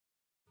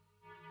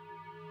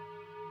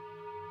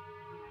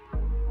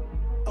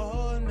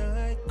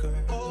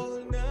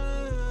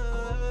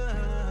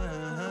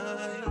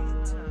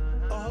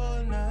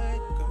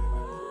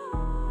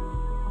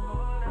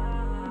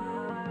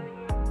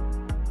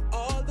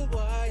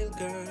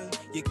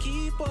You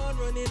keep on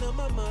running on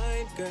my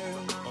mind,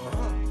 girl.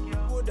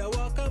 Would I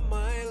walk a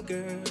mile,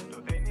 girl,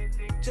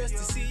 just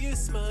to see you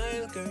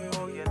smile,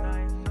 girl?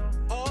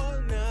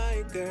 All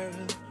night, girl.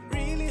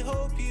 Really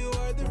hope you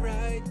are the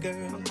right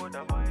girl.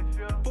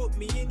 Put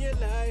me in your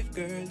life,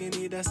 girl. You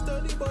need a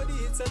study body,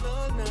 it's an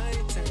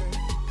all-nighter.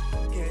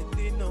 Get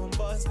the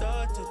number,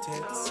 start to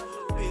text.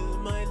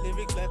 Build my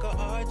lyrics like an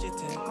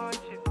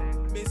architect.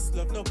 Miss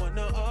love, no one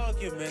no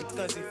argument.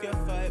 Cause if you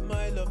fight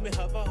my love, me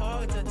have a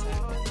heart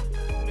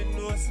attack. Me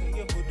know say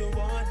you couldn't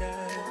want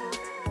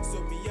that.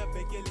 So me I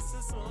beg you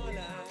listen small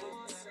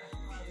eyes.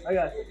 I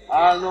got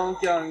all known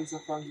killings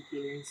of funky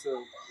killings,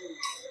 so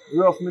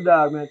rough me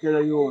dog, man,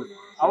 tell you.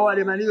 I want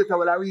them and you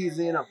tell a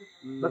reason, you know.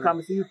 Because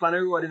I see you on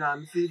the road, you know,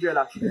 I see a girl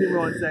that shooting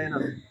around, you know.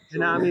 You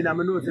know what I mean? I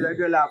know that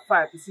girl have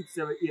 5 to 6,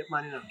 7, 8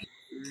 man, you know.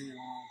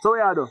 So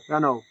what you do, you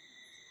know?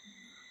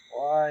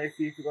 Why, if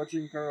you go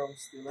drink around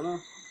still, you know?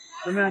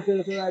 So I tell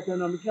you right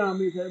now, I can't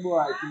meet a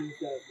boy to this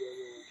type of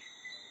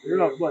you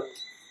know, but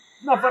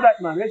not for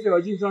that, man. Let's go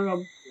drink some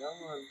rum. Yeah,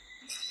 man.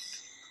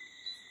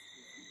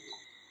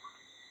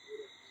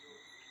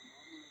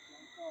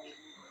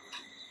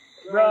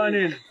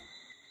 Browning.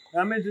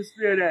 I meant to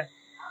spray there.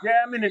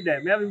 Yeah, a minute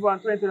there. I have one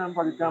 20 and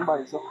for the can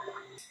buy, so.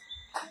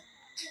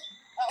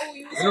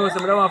 You know,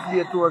 so I don't want to be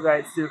a tour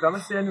guide still. Because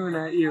I'm saying in the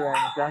area and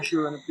I can show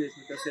you on the place, I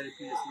can sell the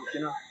place, you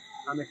know.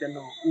 And I can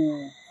know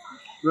who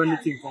run the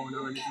thing for me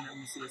and everything that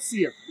I say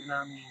safe, you know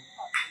what I mean?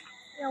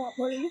 Yeah, what,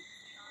 police?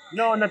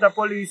 No, not a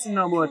police, you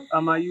know, but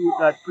I'm a youth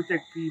that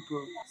protect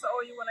people. So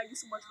you want to give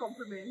so much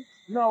compliment?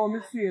 No,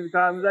 I'm saying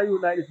because I'm a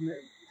youth like this.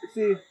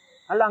 See,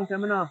 a long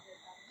time now,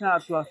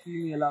 talk to a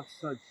female of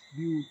such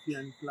beauty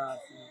and class.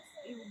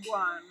 You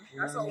one.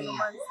 That's all the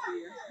man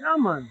say. Yeah,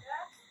 man.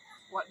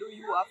 What do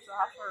you have to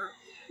offer?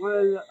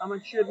 Well, I'm a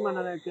trade man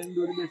and I can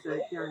do the best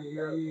I can, you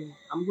know what I mean?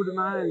 I'm good with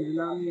my hands, you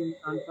know what I mean?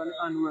 And for the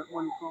handwork,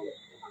 money comes.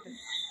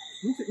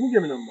 Who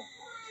give me number?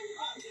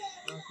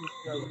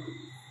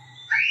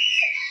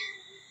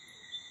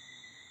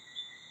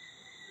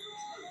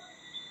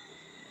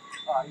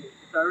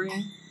 It's a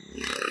ring.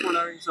 Phone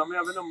a ring, so I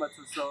have a number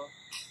too, so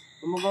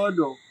what I'm going to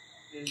do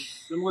is,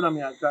 I'm going to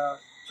make a car.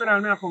 So now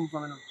I come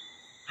from, you know.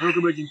 I'm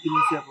looking at kill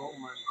myself for a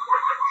woman.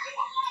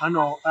 I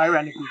know,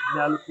 ironically,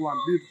 I look for one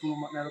beautiful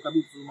woman, I look a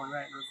beautiful woman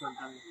right now in front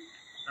of me.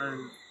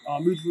 And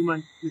a beautiful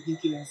woman looking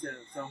kill himself.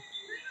 So,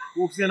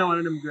 hope you know one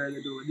of them girls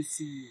they do, they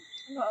see you.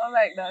 No, I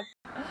like that.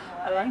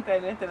 A long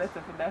time they tell us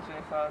to dash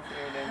my false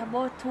here then.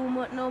 About 2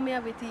 months now, me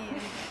have it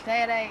in.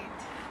 Tired right?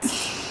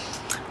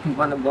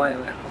 One boy.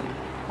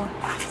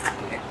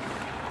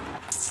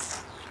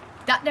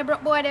 That the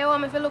broke boy they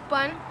want me to look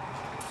on?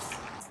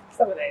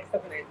 Stop it.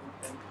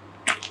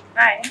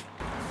 Hi.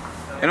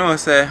 You know,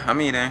 say, I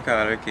mean, I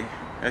call Ricky.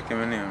 Ricky,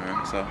 my name,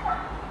 man. So,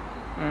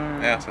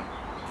 yeah, so.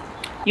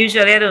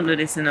 Usually I don't do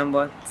this, you know,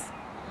 but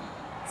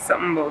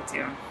something about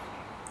you.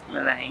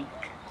 I like.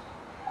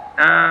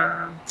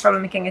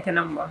 Probably we can get a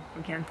number.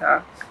 We can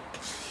talk.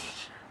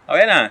 Oh,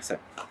 you know, sir.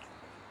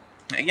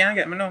 You can't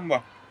get my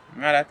number.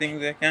 Other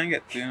things I can't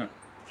get to, you know.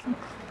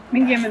 Me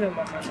give me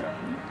number, man.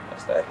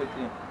 Just start with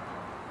you.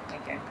 I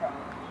can call.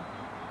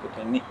 Put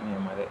your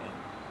nickname at the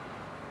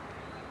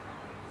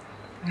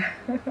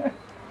end.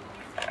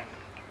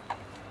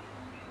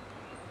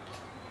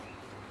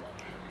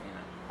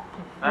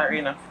 Alright,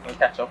 Rena, we'll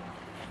catch up.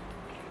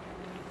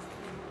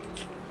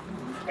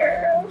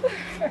 Girl.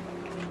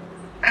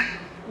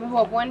 I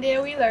hope one day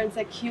we learn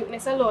that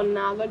cuteness alone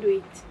now go do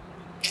it.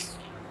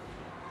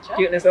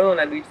 Cuteness alone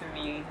I do it for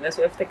me. That's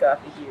what I have to take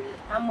off of here.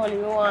 And money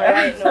we want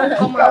right now.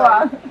 Come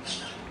on.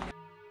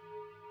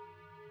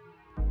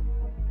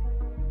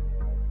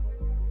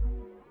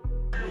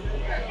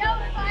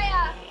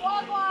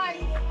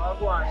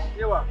 Go on.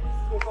 You what?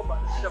 Come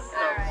back.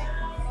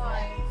 Alright.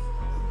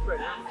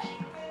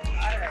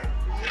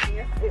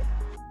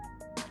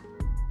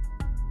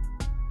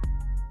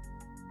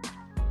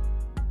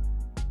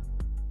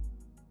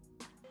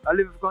 I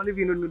can't live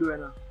in with me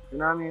doing now. You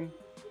know what I mean?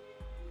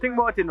 Think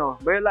about it now.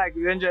 But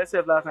you enjoy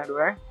yourself last night,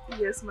 right?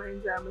 Yes, I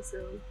enjoy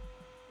myself.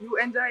 You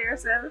enjoy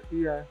yourself?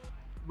 Yeah.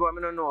 But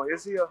I don't know. You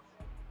see,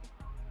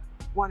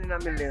 1 in a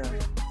million.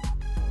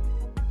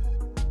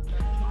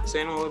 So,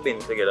 you know, we've been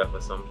together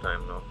for some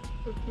time now.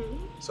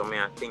 So,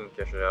 I think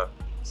you should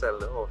sell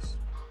the house.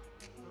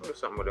 Do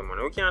something with the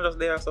money. We can't just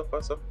there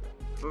suffer, so.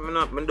 I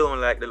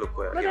don't like the look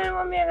where But then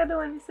what am I going to do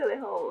when you sell the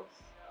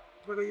house?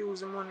 We're going to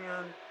use the money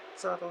and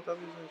sort out a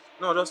business.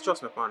 No, just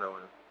trust me on that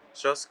one.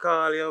 Just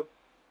call your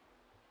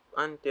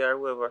auntie or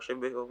whoever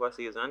should be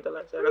overseas and tell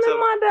her.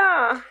 My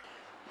mother!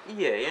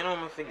 Yeah, you know,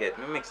 I forget.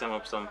 I mix them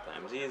up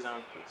sometimes. Easy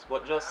and quick.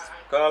 But just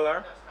call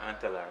her and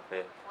tell her,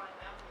 okay.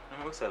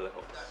 And we'll sell the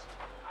house.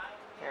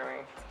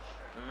 Alright.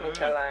 We'll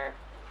tell her.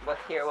 But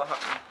here what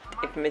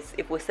happens.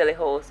 If we sell a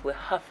house, we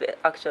have to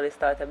actually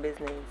start a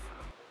business.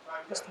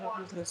 Just start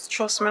a business.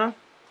 Trust me now.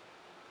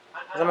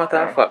 As a matter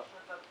of fact,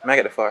 I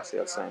get the fire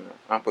sale sign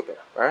now and put up,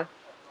 alright?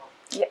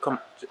 Yeah. Come.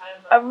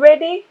 I'm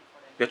ready.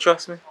 You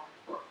trust me?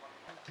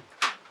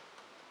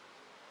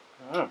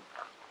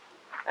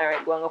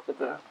 Alright, go on up with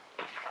her.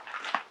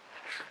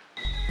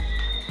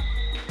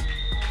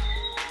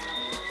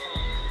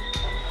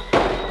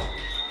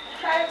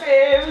 Hi,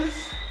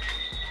 babes.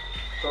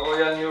 So, how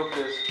your new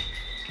place?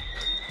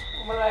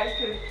 I like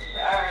it.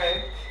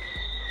 Alright.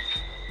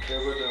 Yeah,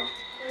 good now.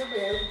 Hey,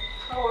 babe.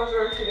 How was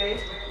work today?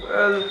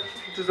 Well,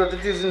 it is what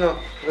it is, you know.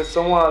 There's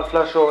some wall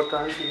flash out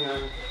and thing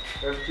and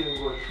everything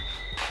good.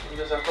 I'm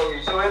just a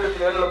coming. So, when the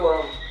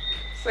end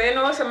So, you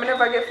know, so I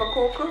never get for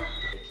cocoa?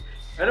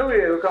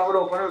 anyway, we can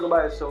go down and go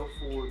buy some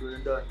food when we're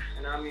done.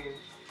 You know what I mean?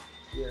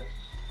 Yeah.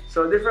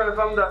 So, different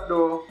from that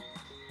though,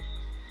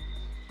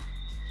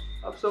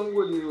 I have some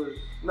good news.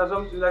 Not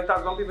something like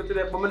talk to people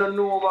today, but I don't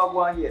know about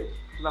going yet.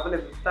 I'm not going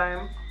to live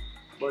time,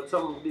 but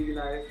something big in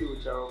the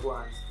future will go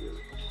on still.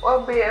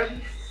 Well,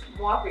 babes,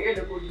 I want to hear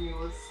the good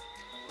news.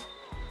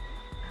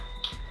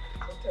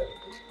 So tell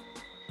me.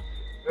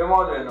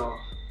 Remember, you know,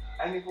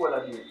 I need to hold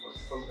a date for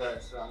some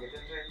guys to get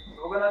into it.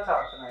 So we're going to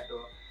talk tonight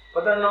though.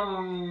 But I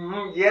don't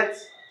know yet,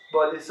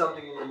 but it's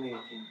something in the making.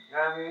 You know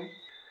what I mean?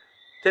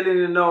 Telling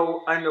you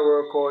now, I know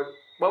work out.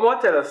 But I'm going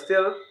to tell her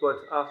still,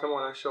 but after I'm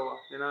going to shower.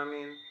 You know what I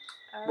mean?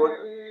 But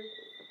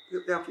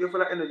you feel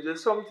like energy,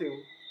 there's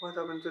something. What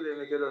happened today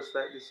make you just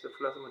like this? You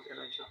feel like so much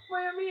energy.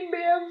 What you mean,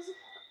 babes?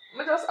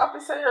 I just happy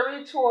to say you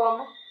reach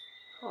home.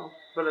 Oh,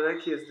 but in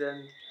that case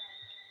then,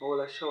 I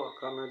will shower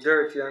because I'm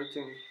dirty and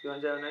things. You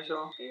want to join a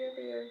shower? Yeah,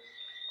 babes.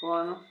 Come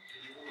on now.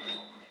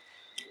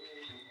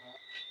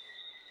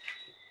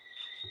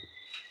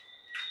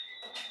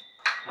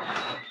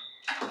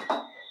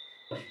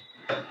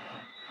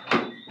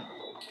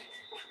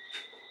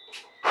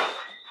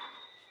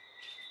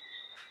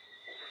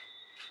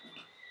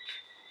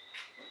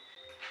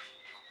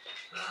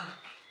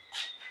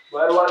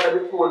 Why do you want to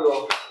be cold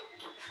though?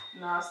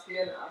 Nasty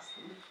and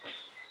nasty.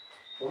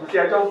 When you see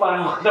a jump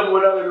on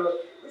what I do?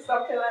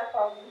 Stop telling my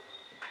family.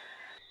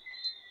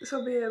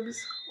 So,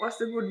 babes, what's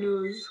the good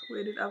news?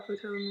 Where did Apple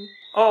tell me?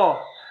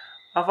 Oh,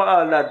 after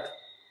all that,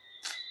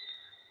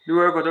 the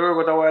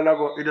workout a while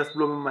ago, it just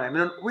blew my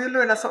mind. Where you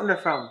learn that something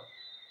from?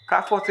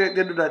 Because first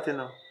they do that, you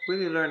know. Where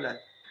do you learn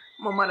that?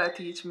 My mother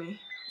teach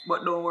me,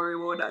 but don't worry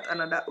about that.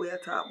 And that way I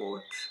talk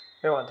about.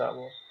 You want to talk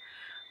about?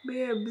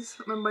 Babes,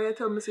 remember you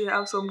told me say you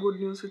have some good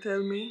news to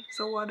tell me.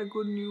 So what the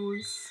good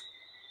news?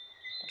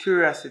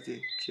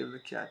 Curiosity kill the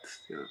cat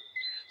still.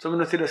 So I'm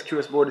not say just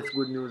curious about this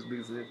good news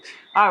business.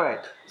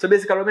 Alright. So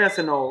basically what I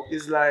say now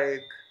is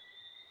like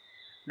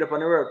up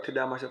on the work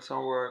today I mash up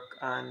some work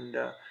and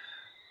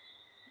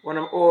one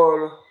of my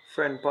old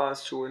friend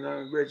passed through, you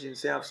know, Virgin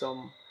say have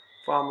some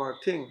farm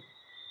work thing.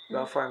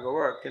 Go find go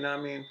work, you know what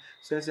I mean?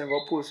 So I'm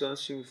go pull some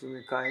strings for me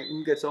because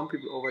you get some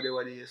people over there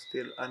where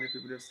still and the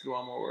people that still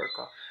want more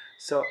worker.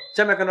 So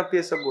Jamaican not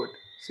pay so good.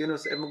 So you know,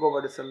 so if we go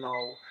over this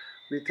now,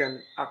 we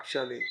can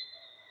actually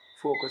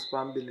focus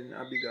on building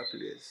a bigger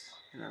place.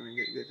 You know what I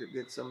mean?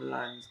 Get some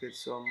lands, get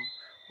some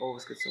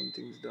houses, get some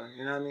things done.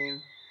 You know what I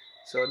mean?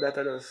 So that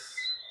are just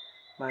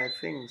my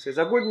thing. So it's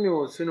a good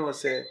news, you know,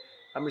 say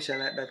a mission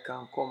like that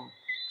can come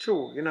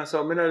true. You know,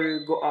 so I don't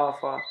really go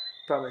off of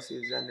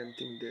promises and them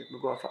things there. We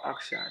go off of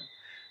action.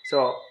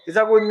 So it's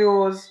a good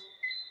news.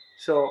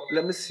 So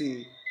let me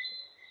see.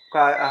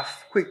 Cause I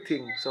have quick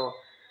thing. So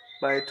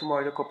by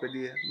tomorrow, a couple of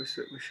days,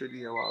 I should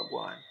hear what go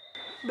on.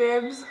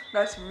 Babes,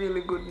 that's really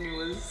good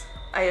news.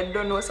 I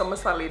don't know some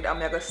solid. I'm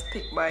gonna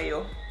stick by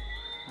you.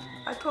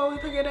 I thought we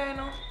together, you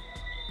know.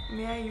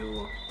 Me and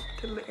you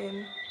till the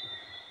end.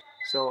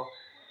 So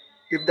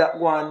if that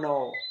go on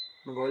now,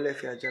 I'm going to leave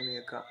here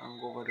Jamaica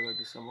and go over there and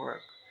do some work.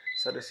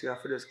 So you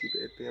have to just keep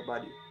it for your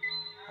body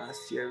and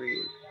stay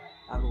real.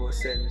 I'm going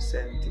to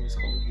send things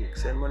come give.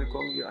 Send money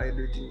come give, I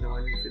do things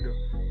I need to do.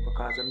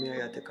 Because I'm here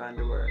to take on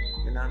the world.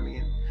 You know what I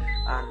mean?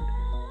 And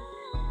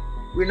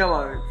we know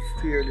a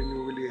fairly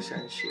new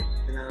relationship.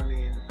 You know what I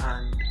mean?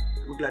 And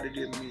we're glad that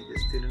they meet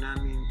still. You know what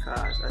I mean?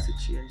 Because as it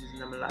changes in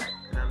my life.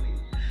 You know what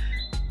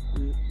I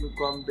mean? We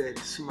go on bed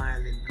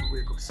smiling and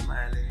wake up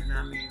smiling. You know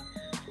what I mean?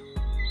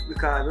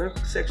 Because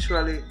when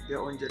sexually you're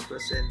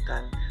 100%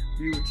 and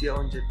beauty you're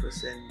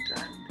 100%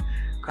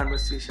 and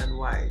conversation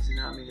wise, you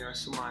know what I mean, you're a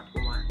smart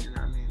woman, you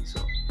know what I mean,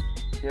 so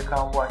you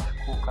can watch,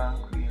 cook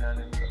and clean and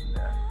everything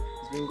there.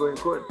 It's been going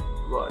good,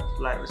 but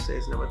like we say,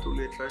 it's never too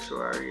late for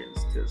sure and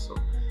still, so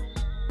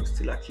we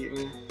still are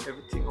keeping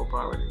everything up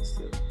and running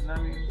still, you know what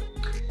I mean?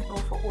 No,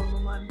 for all the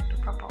man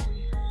the proper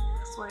way.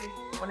 That's why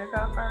when you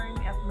go foreign,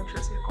 you have to make sure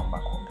you come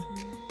back home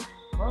to me.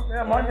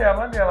 Yeah, Monday,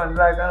 man.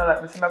 Like,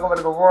 I see me go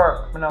to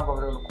work, I'm not going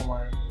to look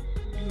man.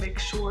 Make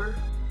sure.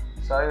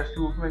 So I just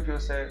do make you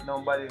say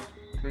nobody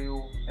to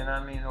you, you know what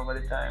I mean, over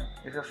the time.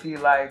 If you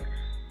feel like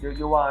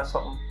you want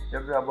something, you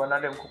grab one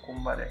of them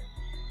cucumber there.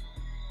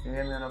 You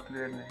hear me and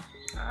play with me.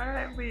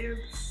 Alright,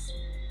 babes.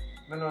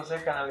 I know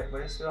say kind of late,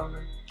 but you still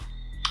hungry?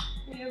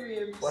 Yeah,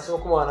 babes. What's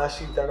up, come on a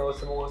sheet and now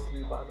say I want to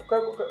sleep on. When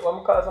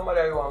I call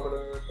somebody, you want to go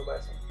to buy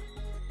something?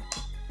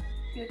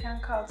 You can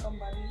call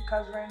somebody,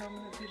 because right now I'm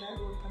going to feel like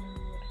going on the road.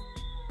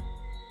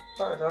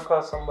 Alright, I'll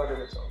call somebody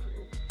that's on for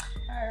you.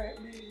 Alright,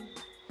 baby.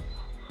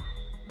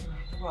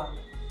 Come on.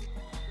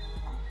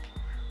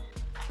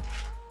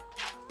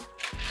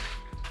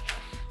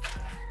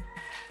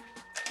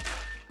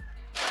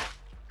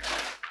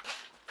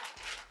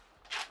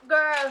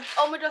 Girl,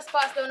 I just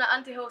passed down the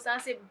auntie house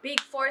and see big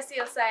for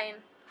sale sign.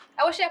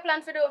 I wish I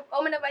plan for do.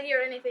 I never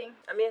hear anything.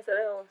 I mean, sell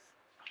the house.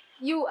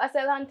 You a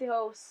sell auntie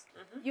house.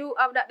 You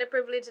have that the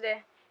privilege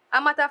there.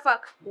 A matter of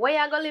fact, where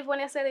you gonna live when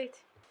you sell it?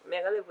 Me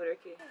I gonna live with her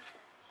kid.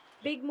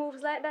 Big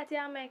moves like that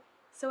you make.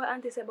 So what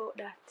auntie say about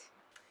that?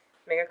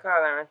 Make a call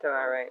her and tell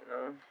her right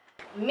now.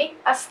 Me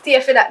a stay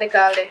for that they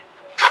call there.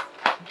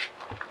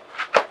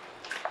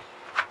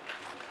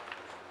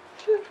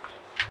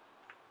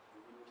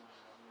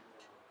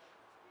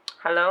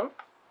 Hello?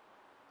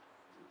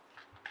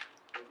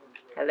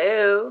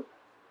 Hello?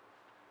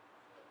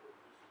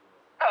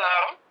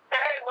 Hello.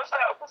 Hey, what's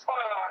up? What's going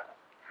on?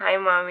 Hi,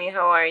 Mommy.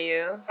 How are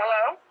you?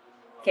 Hello?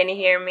 Can you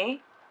hear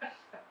me?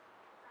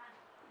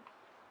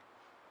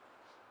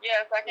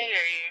 Yes, I can hear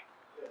you.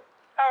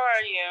 How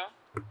are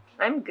you?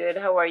 I'm good.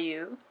 How are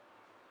you?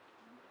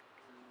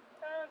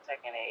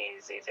 Taking it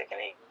easy, taking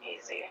it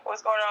easy.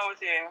 What's going on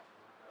with you?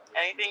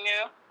 Anything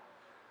new?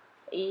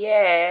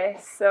 Yeah,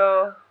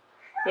 so,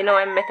 I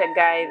met a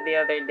guy the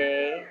other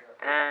day,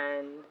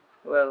 and,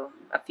 well,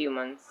 a few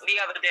months. The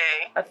other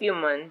day. A few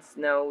months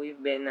now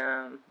we've been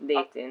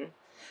dating,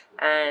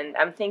 and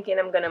I'm thinking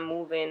I'm gonna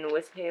move in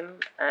with him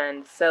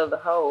and sell the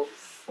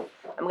house.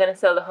 I'm gonna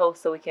sell the house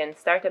so we can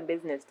start a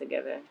business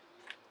together.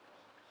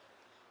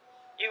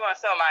 You want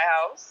to sell my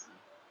house?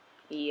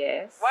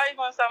 Yes. Why are you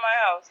going to sell my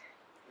house?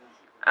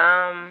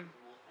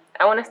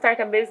 I want to start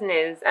a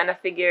business, and I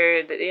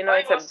figured, Why you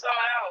want to sell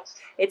my house?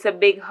 it's a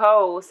big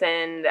house,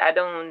 and I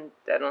don't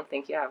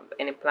think you have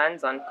any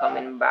plans on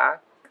coming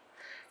back.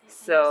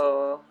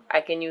 So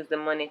I can use the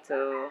money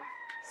to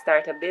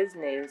start a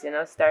business,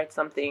 start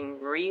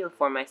something real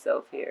for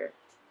myself here.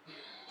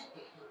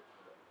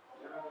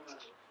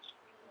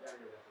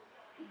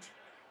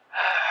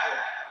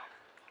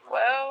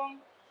 Well,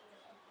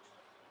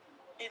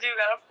 you do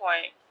got a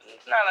point.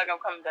 It's not like I'm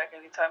coming back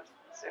anytime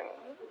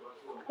soon.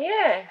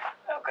 Yeah.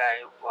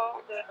 Okay,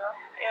 well,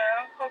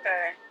 yeah,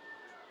 okay.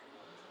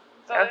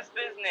 So this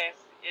business,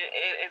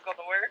 it's going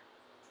to work?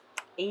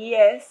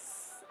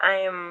 Yes, I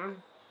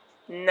am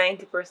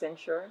 90%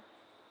 sure.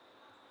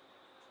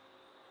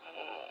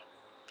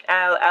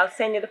 I'll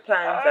send you the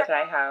plans that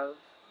I have,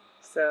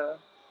 so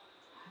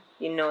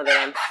you know that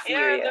I'm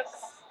serious.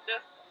 Yeah,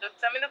 just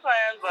send me the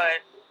plans,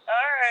 but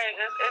alright,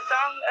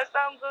 it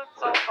sounds good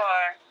so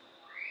far.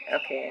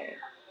 Okay.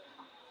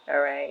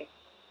 Alright.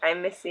 I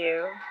miss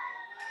you.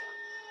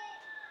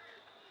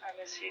 I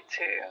miss you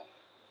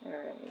too.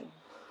 Alright.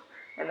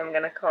 And I'm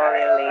gonna call you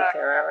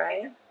later,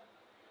 alright?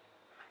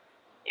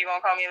 You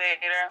gonna call me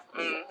later?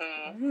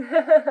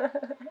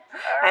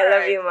 I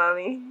love you,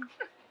 Mommy.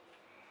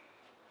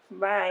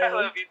 Bye. I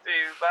love you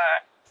too.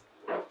 Bye.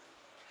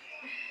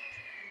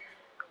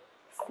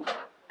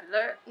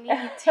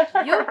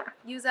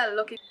 Use a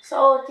lucky.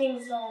 So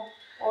things now.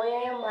 Oh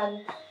yeah,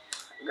 man.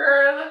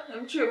 Girl,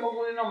 I'm sure I'm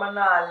going on my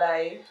nah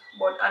lie.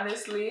 But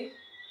honestly,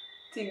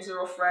 things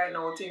rough right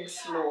now, things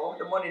slow.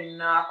 The money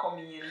not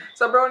coming in.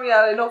 So Brownie,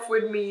 you enough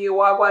with me,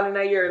 walk one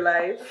in your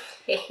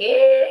life.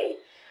 Hey.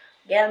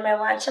 Girl, me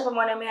want chop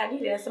money me and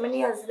you. So many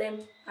years them.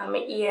 I'm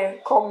here.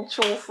 Come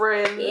true,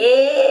 friend.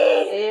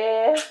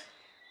 Yeah.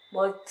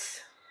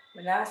 But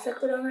I'm not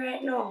settle down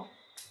right now.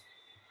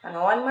 And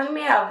one man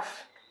me have.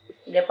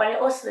 They're on the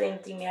hustling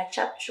thing, me a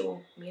chop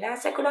through. Me not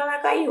settle down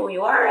like you.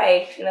 You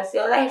alright? You know, see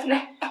your life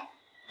now.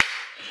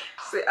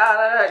 See all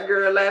of that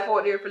girl life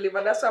out there for live.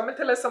 And that's why I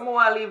tell her someone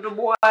want to leave the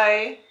boy.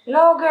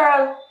 No,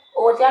 girl.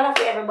 Oh, it's not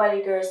for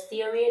everybody, girl.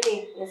 Stay away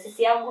there. You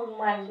see, I'm a good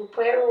man. You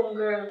play room,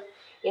 girl.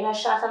 You know,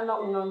 shot and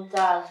nothing, none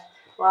tall.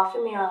 Walk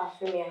for me,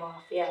 Stay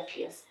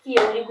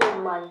with the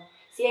good man.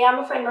 See, I'm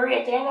a friend,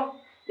 Maria, you know.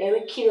 They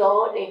will kill you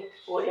out there.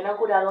 But they're not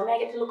good at all. I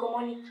get to look at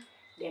money.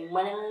 Them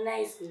man are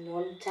nice,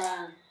 none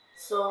tall.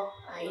 So,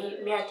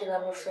 me I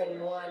tell my friend,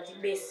 I want the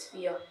best for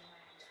you.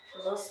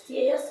 So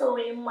stay yourself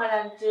with him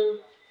man until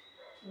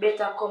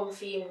better come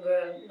for him,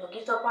 girl. No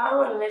get up and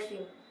run with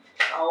him.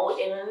 Out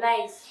there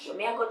nice. But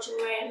me I got you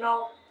right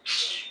now.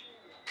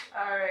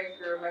 Alright,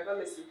 girl, I'm gonna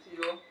listen to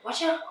you.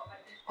 Watch out,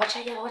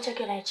 girl.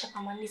 I check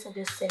my money, so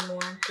just send me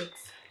one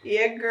text.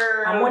 Yeah,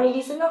 girl. I'm money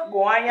this enough.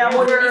 Go on, yeah,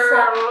 money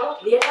girl.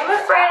 this enough. My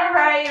friend,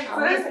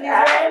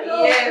 Right.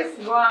 Yes,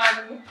 go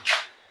on.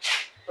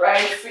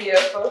 Right, see you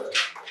first.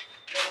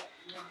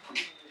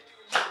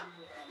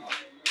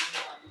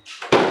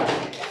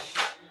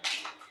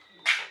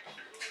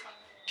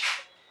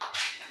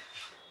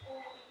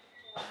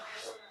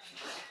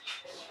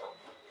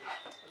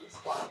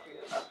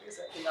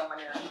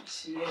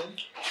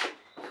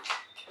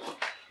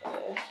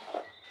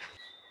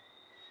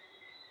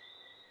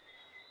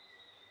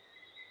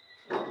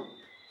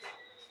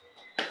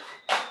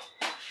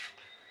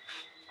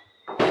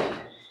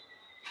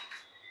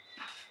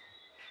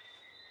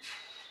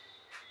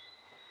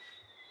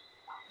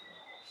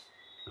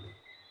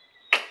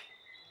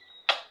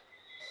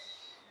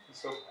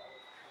 So.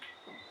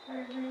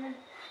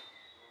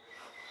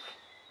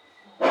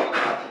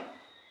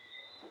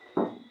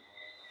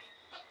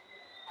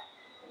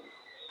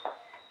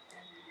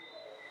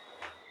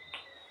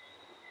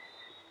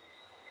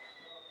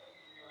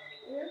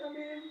 Yeah, I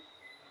mean,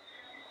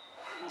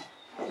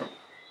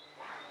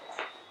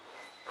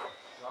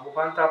 Up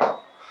on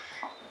top.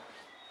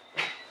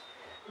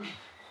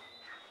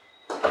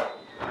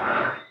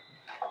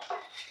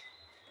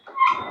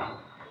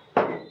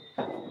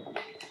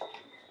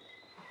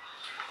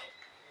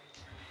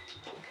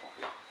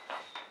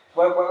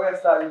 What we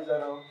start with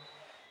now?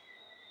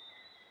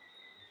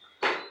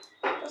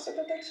 Just a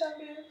protection,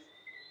 babes.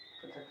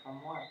 Protect from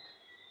what?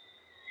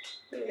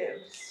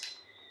 Babes.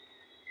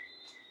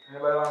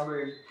 Anybody want to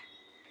breathe?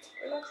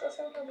 Relax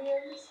yourself,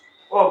 babes.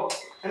 Oh,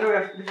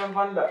 anyway, different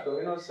from that though,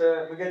 you know,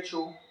 say, we get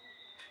through.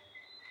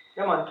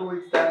 Yeah man, 2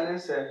 weeks time, then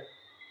say,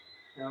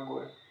 you know,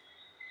 good.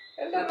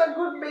 And then a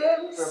good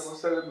babes. We'll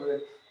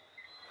celebrate.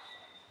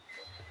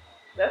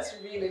 That's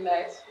really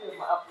nice. Make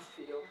my happy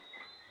feel.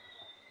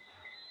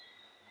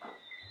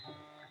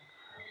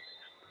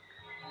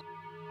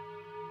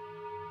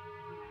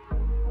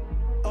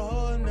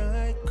 All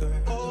night,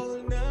 girl. All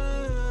night.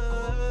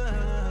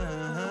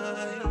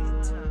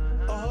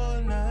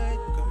 All night,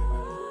 girl.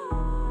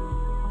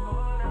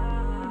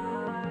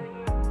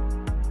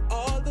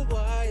 All the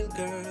while,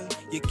 girl.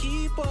 You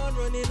keep on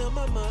running on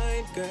my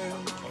mind,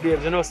 girl.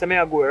 Babes, you know, say me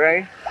I go,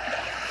 right?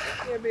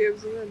 Yeah,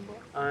 babes, remember.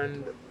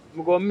 And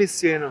I'm going to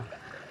miss you, you know.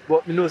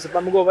 But I know, so if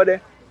I go over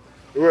there,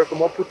 the work I'm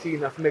going to put in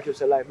to make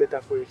your life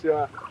better for you.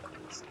 So,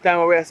 time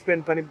where I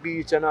spend on the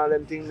beach and all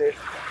them things there.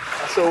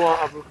 I so want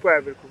to have a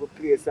private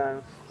place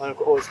and a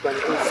house on the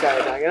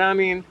inside. And, you know what I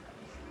mean?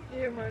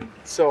 Yeah, man.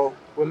 So,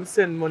 when I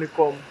send money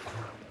come,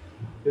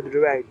 you do the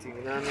right thing,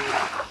 you know what I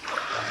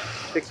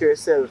mean? Take care of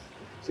yourself.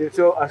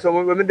 So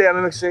when I'm there,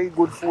 I make sure you eat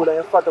good food and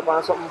you're fat up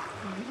and something.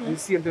 And the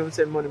same time I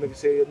send money, make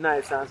sure you're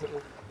nice and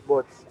something.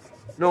 But,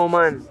 no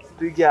man,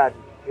 do the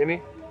garden, you hear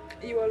me?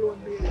 You alone,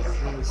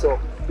 babes. So,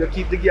 you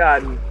keep the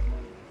garden.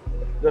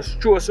 Just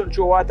throw something,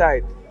 throw water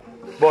it.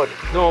 But,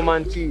 no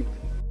man cheat.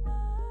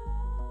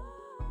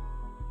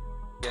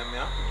 Yeah, me,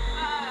 huh?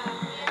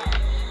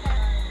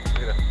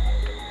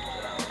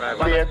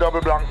 Play a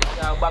double blank.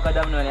 Yeah, back of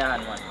them in your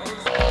hand, man.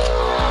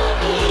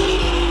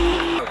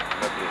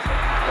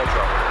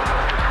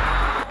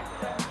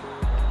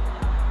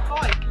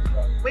 Oi,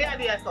 where are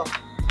they stuff?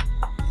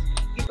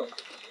 Get up.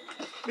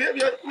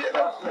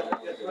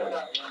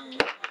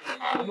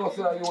 You know,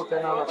 sir, you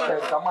can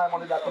understand. So my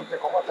money that can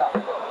take over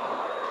time.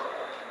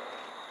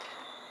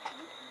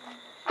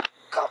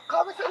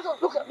 Calm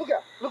yourself. Look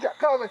at,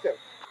 calm yourself.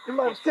 The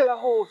man sell a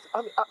house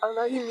and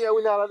I him here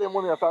with all of them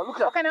money. Look at.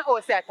 What kind of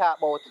house you talk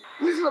about?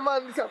 Listen,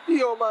 man, this is a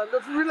PO, man.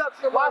 Just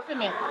relax, man. What for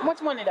me? How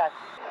much money that?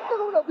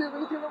 Look at baby,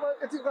 look at man.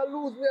 You think I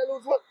lose me, I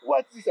lose.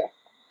 What's this, sir?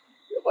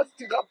 You must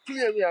think I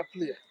play me, I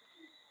play.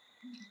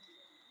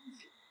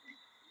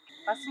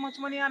 That's much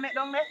money I make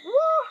down there?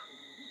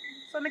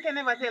 So you can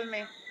never tell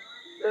me.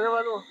 You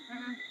never know?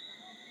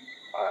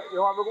 You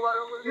want me to go back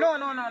down there? No.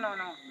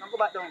 Don't go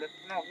back down there.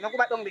 No, go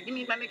back down there. Give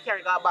me my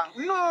carry go bank.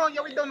 No,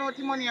 you don't know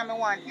the money I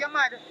want. You're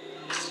mad.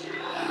 I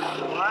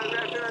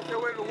say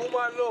when the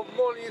woman love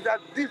money is a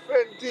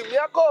different thing.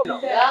 You come.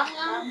 Long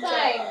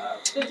time.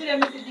 Today,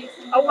 Mr.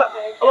 Dixon. I want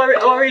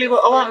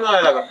no.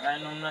 I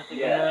know nothing.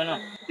 No.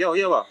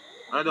 Yo, what?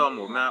 I don't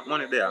move. My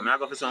money there. I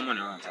go for some money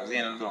around. So,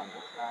 you know,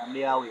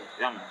 They are weird.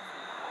 yeah, man.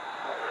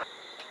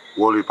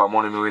 Whole heap of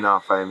money me win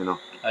and find, you know.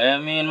 I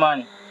mean,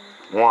 man.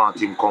 Want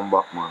him come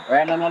back, man.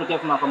 Right now, I'm looking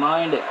for my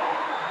command.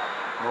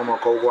 No man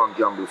can go and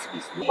gamble for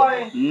this.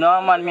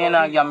 No, man, me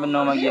not gamble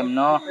no more game,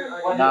 no.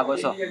 Nah, go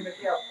so.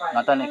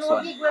 Not the next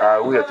one.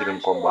 Wait till him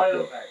come back,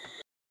 though.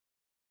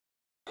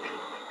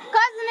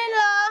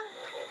 Cousin-in-law,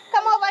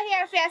 come over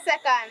here for a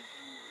second.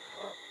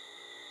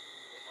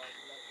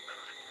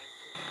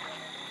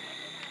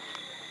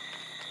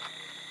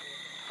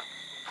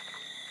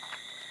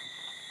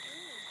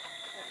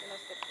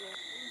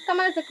 Come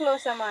a little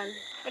closer, man.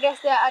 I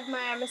just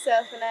admire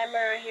myself in the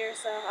mirror here,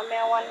 so I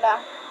wonder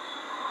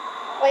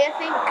what you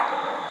think.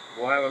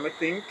 Boy, what I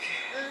think,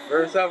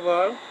 first of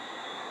all,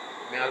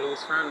 I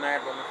lose from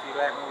night, but I feel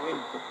like I win.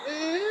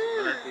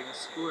 I'm not even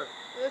score.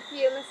 I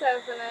feel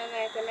myself in the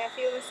night, and I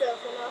feel myself,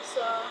 you know,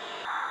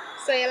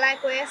 so you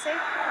like what you say?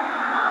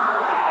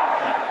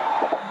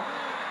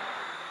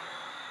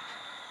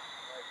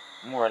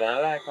 More than I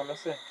like what I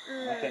say.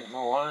 I think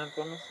more want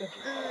what I say.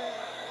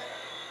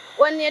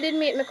 When you did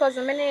meet my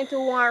cousin, I need to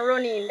want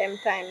running them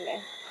time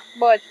there.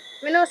 But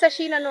I know that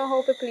she don't know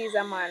how to please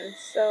a man.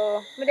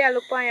 So I did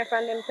look for you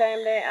from them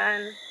time there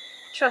and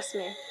trust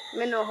me,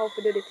 I know how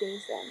to do the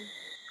things then.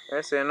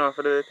 I say no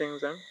for the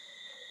things then?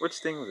 Which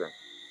things then?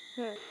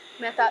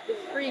 I thought the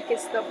freaky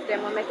stuff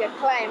them will make you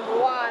climb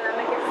one and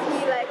make you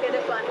feel like you're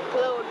up on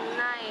cloud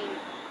 9.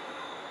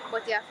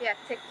 But you have to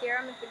take care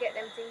of me to get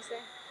them things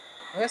there.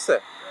 Yes,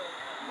 sir.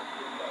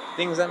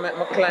 Things that make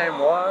me climb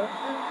wall.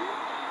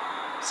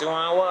 See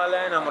one wall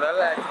line, I'm gonna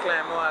like to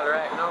climb wall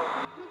right now.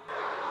 So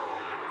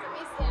we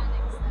see you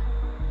next time.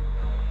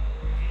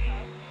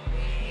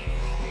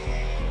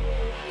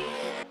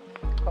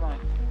 Come on,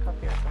 come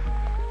here.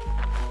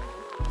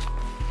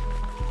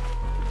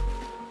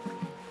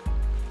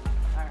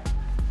 Alright.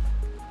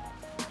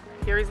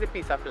 Here is the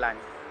piece of land.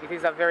 It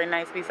is a very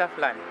nice piece of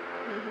land.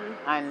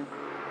 And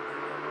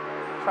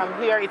from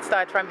here, it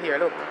starts from here,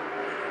 look.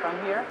 From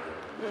here,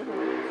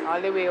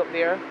 All the way up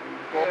there,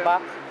 go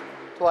back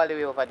to all the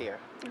way over there.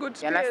 Good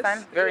space. You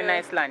understand? Very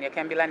nice land. You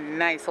can build a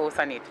nice house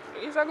on it.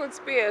 It's a good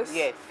space.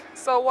 Yes.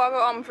 So what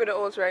go for the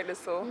house right there,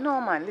 so?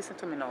 No man, listen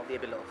to me now,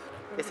 baby love.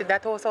 You see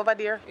that house over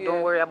there?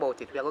 Don't worry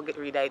about it. We are going to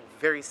get rid of it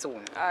very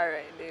soon.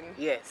 Alright then.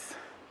 Yes.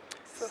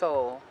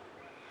 So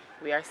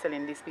we are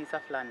selling this piece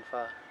of land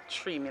for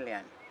 3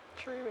 million.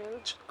 3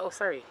 million? Oh,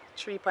 sorry.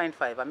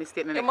 3.5. I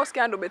mistake. You must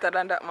can do better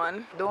than that,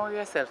 man. Don't worry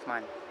yourself,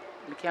 man.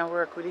 We can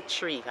work with the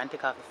 3 and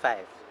take off the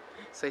 5.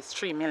 So it's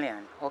 3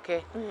 million,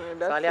 okay?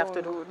 So all you have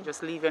to do,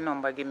 just leave your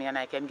number, give me, and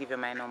I can give you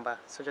my number.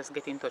 So just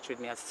get in touch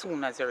with me as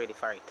soon as you're ready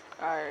for it.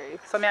 Alright.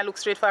 So may I look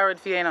straightforward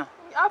for you, you know?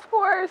 Of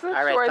course, that's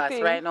alright, sure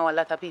because right now a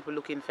lot of people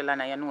looking for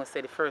land, and you know,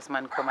 say the first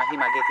man come and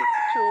him a get it.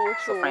 True.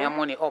 So from your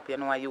money up, you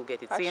know how you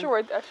get it.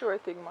 A sure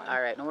thing, man.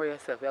 Alright, don't worry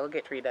yourself. We'll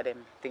get rid of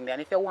them thing there.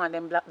 And if you want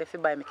them black, if you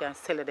buy me, can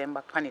sell them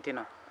back on it, you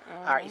know.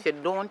 Or if you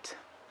don't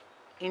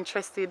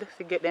interested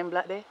to get them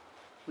black there,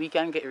 we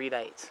can get rid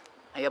of it.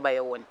 And you buy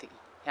your own thing.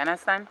 You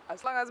understand?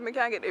 As long as we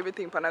can get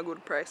everything for a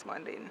good price,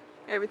 man, then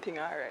everything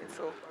alright,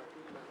 so.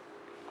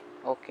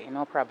 Okay,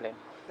 no problem.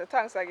 The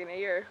thanks again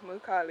here, we'll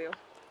call you.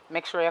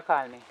 Make sure you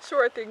call me.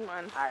 Sure thing,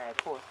 man. Alright,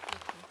 cool.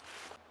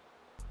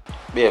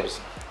 Babes,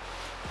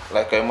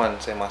 like a man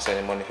say, I send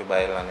the money for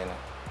buy land, you know.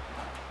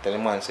 Tell the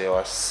man say, it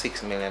was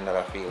 $6 million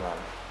field land.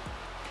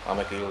 I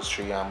make you use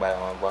 3 and buy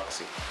one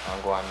boxy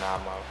and go on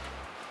normal.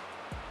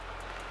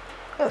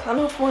 That's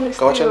enough money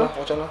still. Watch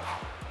you know?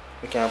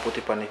 We can't put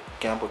the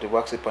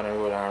box on the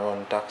road and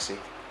run taxi.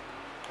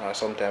 Or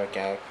sometimes we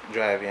can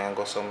drive and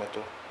go somewhere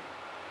too.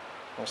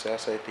 I say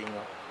that's the thing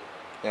now.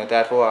 You know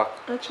that for work?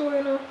 I true,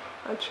 you know.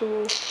 I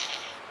true.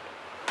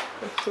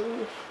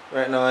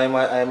 Right now I'm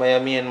a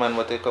main man,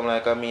 but they come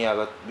like a me, I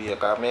got be a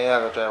car. I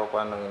got drive up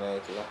and down in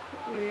it, you know.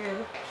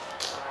 Yeah.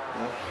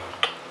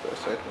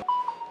 That's it.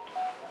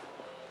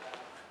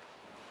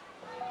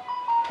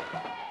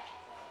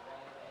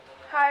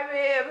 Hi,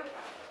 babe.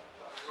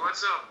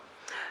 What's up?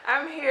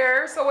 I'm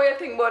here. So what do you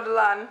think about the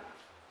land?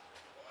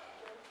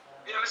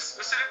 Yeah, I see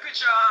the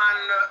picture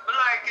and I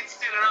like it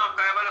still enough.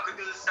 I have a look at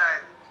the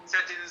side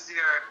settings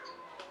there.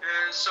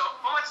 So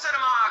how much did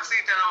I ask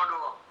it now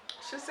though?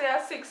 She say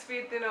 6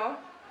 feet, you know.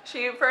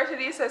 She first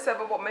she say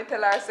 7, but me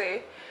tell her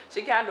say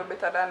she can do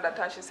better than that,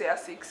 and she say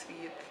 6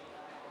 feet.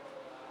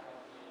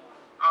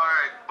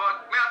 Alright,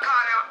 but may I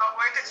call you?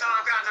 Why you text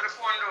on the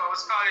phone though? I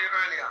was calling you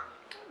earlier.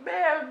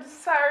 Babe,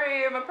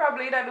 sorry, I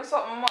probably did do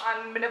something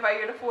and I never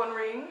hear the phone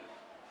ring.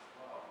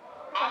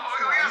 Oh,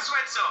 you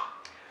sweat so?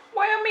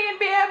 What you mean,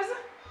 babes?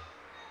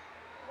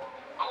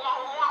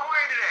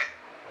 Why did that?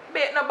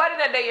 Babe, nobody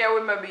that day here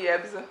with me,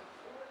 babes.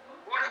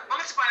 What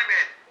is funny,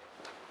 bed?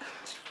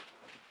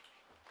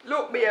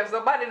 Look, babes,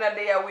 nobody that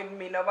day here with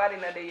me. Nobody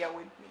that day here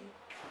with me.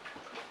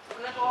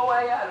 I don't know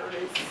why you do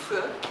this.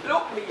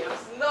 Look,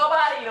 babes,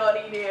 nobody not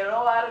in there.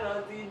 Nobody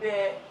not in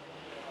there.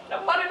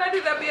 Nobody not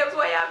in there, babes.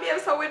 Why you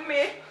babes so with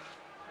me?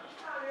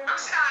 I'm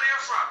saying where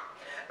you from.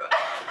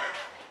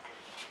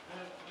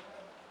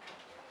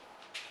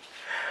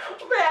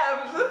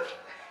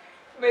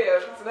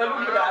 Babes,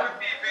 don't do that.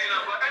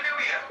 But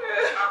anyway,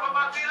 I'm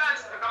about to land.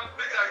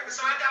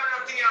 So I have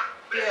nothing here.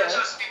 But it's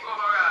just speak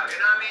overall, you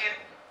know what I mean?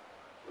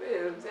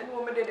 Babes, you know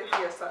me did it for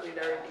your solid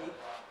already.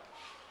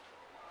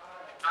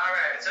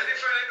 Alright, so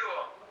different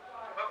door.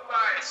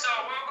 Alright, so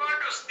we're going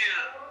to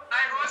still.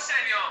 I'm going to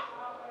send you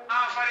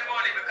half of the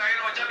money because you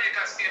know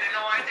Jamaica still, they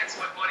know I take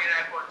so much money in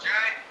that country,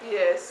 right?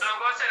 Yes. So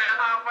I'm going to send you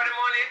half of the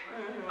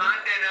money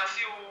and then a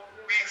few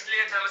weeks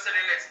later I'm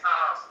sending the next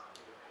half.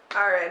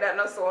 Alright, that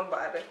not sound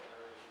bad.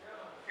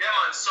 Yeah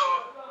man, so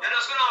you're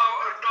just gonna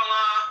down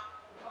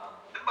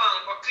the bank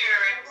for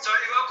clearing. So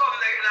you're gonna come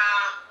like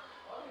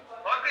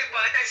one click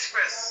on the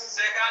express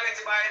so you can get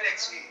it by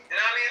next week. You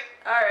know what I mean?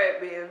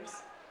 Alright,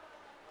 babes.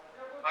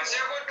 So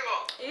you're good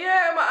though?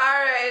 Yeah, I'm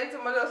alright.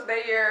 I'm just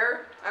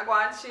there. I go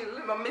and chill.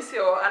 I miss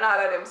you and all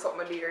of them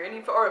something there. You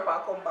need to hurry up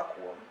and come back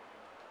home.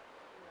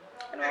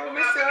 You know, I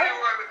miss you.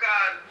 Work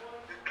because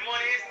the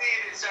money is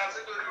needed, so I have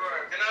to do the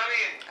work. You know what I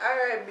mean?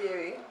 Alright,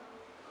 baby.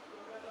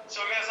 So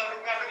we have to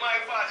look at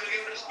my part, you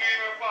give the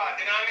screamer part,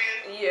 you know what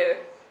I mean? Yeah.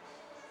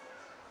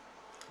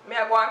 Me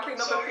I go and clean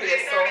up the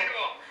place, so.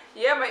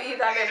 Yeah, I eat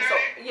and then so.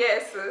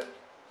 Yes.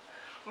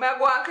 Me I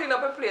go and clean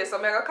up the place,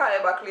 so I go call you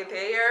back later,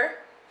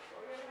 here.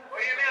 What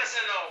you mean I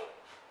say now?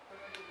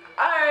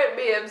 Alright,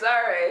 babes,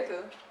 alright.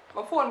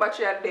 My phone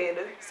battery is dead,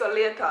 so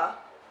later.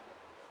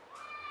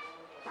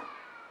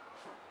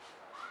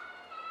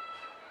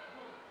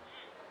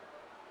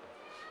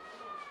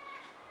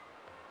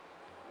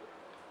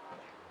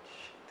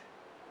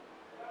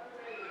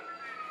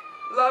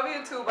 Love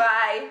you too,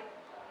 bye.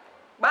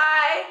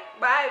 Bye.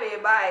 Bye,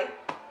 babe, bye.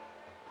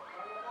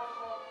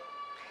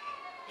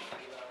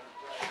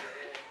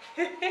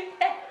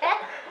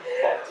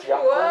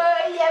 Whoa,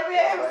 yeah,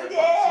 babes,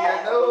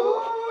 yeah.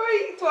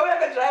 Oh, so I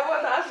can drive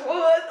on that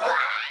wood.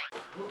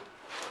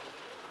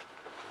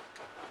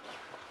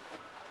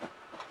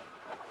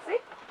 See?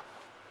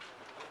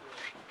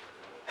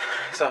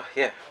 So,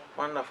 yeah,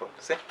 wonderful.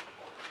 See?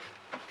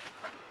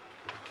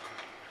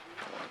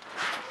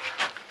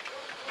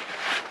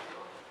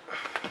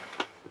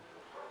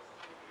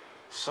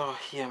 So,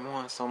 yeah, I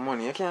want some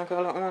money. You can't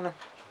call that money.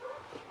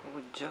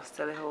 We just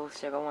tell the house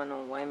she don't want to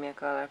know why me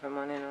call her for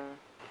money now.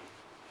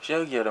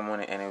 She'll give the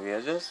money anyway.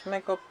 Just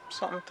make up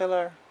something, tell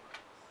her.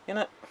 You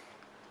know?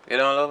 You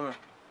don't love me?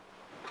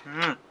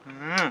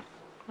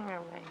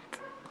 Alright.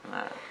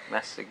 Nah,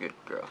 that's a good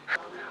girl.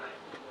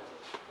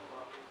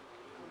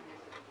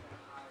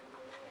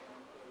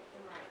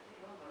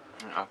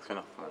 Ask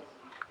enough money.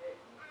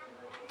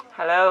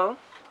 Hello?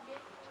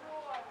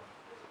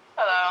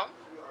 Hello.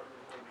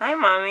 Hi,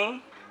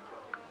 Mommy.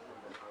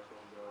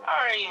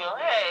 How are you?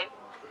 Hey.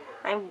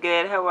 I'm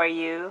good. How are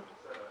you?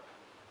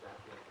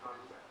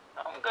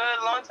 I'm good.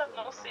 Long time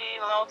no see,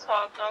 no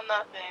talk, no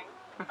nothing.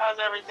 How's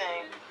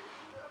everything?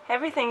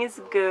 Everything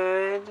is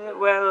good.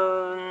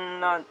 Well,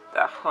 not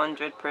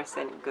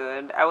 100%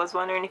 good. I was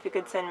wondering if you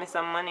could send me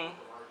some money.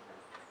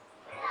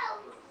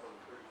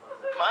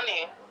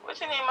 Money? What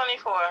you need money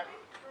for?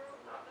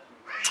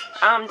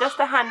 Just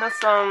to handle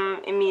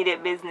some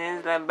immediate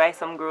business, like buy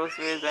some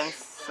groceries and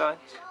such.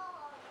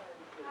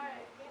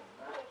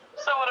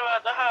 So what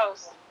about the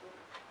house?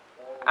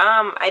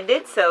 I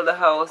did sell the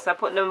house. I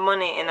put the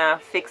money in a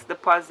fixed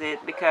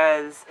deposit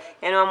because,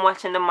 I'm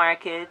watching the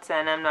markets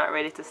and I'm not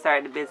ready to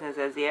start the business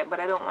as yet. But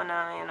I don't want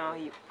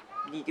to,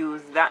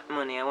 use that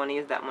money. I want to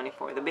use that money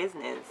for the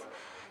business.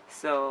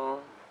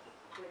 So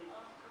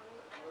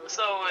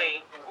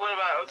wait, what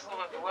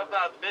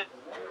about the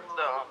business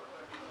though?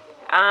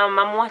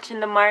 I'm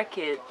watching the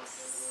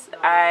markets.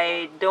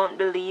 I don't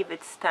believe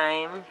it's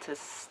time to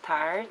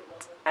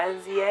start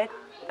as yet.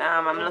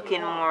 I'm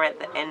looking more at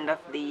the end of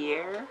the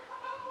year.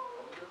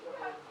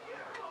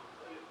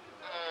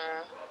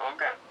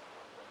 Okay.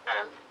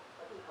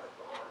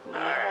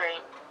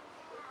 Alright.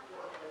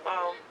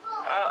 Well,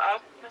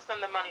 I'll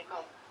send the money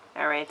home.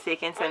 Alright, so you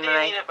can send When do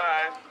you need it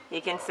by?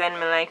 You can send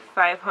me like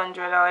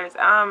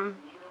 $500.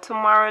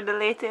 Tomorrow the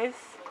latest.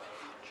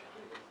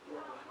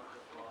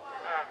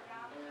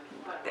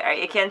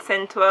 You can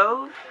send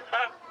 12.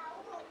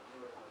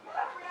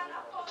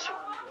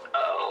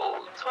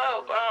 Oh,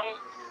 12.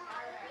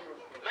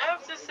 I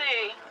have to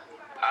see.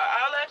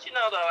 I'll let you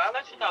know though. I'll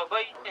let you know. But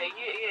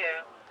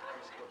yeah.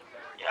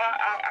 I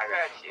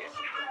got you.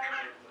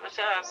 But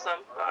you have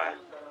some fun.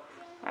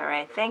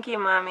 Alright, thank you,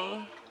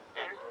 Mommy.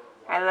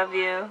 I love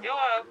you. You're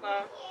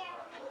welcome.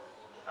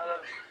 I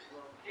love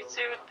you. You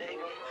too,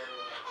 baby.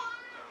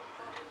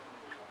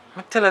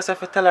 Tell us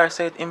if you tell her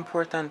say it's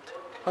important.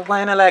 But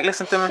why not like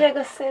listen to me? She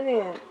go send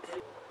it.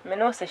 I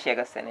know she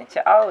go send it. She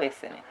always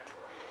send it.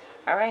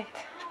 Alright?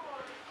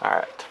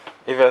 Alright.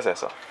 If you say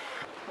so.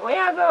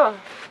 Where you go?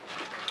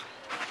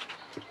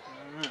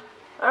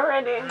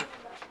 Alrighty.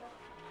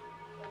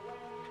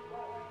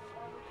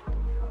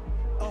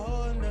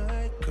 All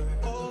night, girl.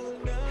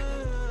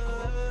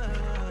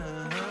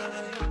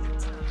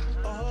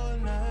 All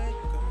night,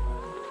 girl.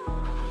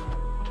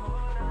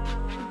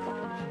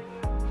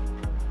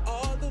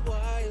 All the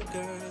while,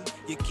 girl,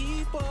 you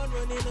keep on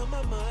running on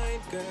my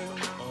mind, girl.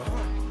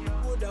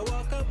 Would I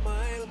walk a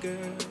mile,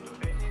 girl,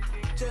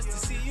 just to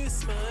see you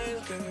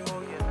smile,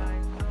 girl?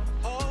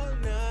 All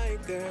night,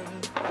 girl.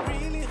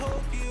 Really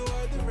hope you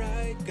are the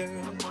right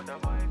girl.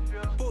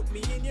 Put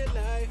me in your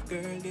life,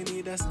 girl. You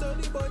need a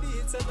study body,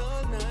 it's an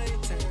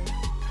all-nighter.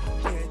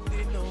 Get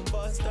the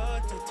number,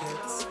 start to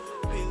text.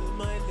 Build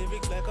my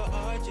lyrics like an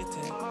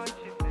architect.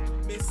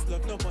 Miss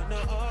love, no one no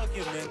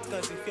argument.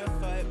 Cause if you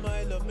fight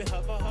my love, me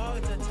have a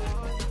heart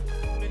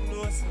attack. Me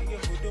know so you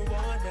wouldn't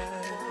want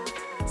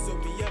that. So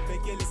me I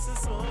beg you listen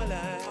small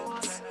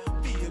ass.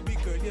 Baby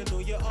girl, you know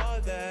you're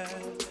all that.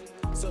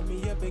 So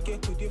me I beg you,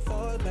 could you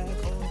fall back?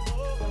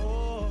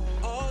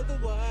 All the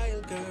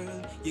while,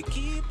 girl, you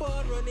keep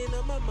on running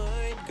on my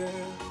mind,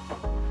 girl.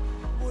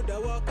 Would I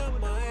walk a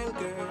mile,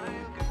 girl,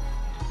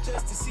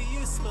 just to see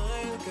you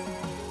smile,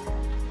 girl?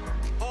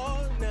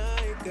 All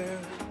night, girl.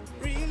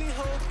 Really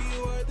hope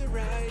you are the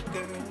right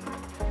girl.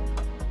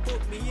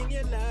 Put me in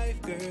your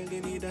life, girl.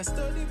 You need a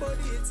study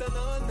body, it's an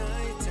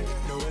all-nighter.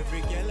 Now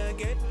every girl I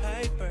get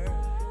hyper,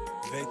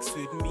 vex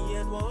with me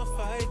and won't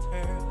fight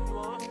her.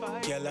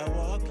 Girl I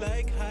walk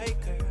like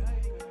hiker,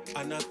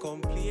 and I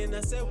complain,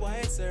 I say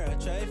why sir. I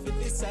try to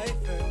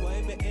decipher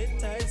why me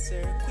entice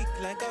her. Quick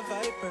like a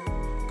viper,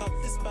 cop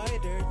the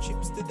spider,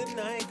 trips to the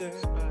Niger.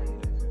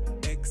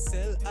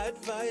 Excel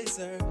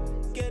advisor,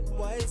 get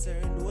wiser,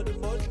 know the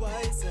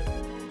Budweiser.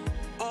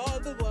 All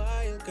the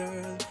while,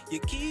 girl, you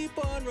keep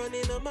on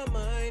running on my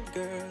mind,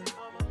 girl.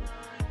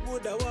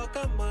 Would I walk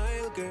a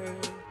mile, girl,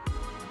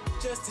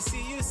 just to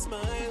see you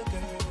smile,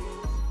 girl?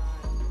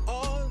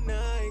 All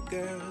night,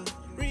 girl.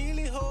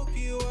 Really hope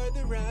you are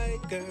the right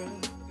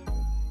girl.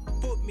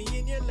 Put me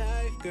in your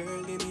life,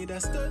 girl. You need a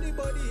study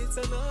body, it's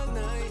an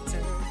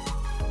all-nighter.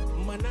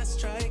 Man a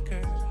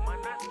striker,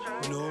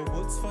 no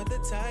boots for the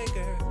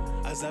tiger.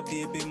 As a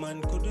baby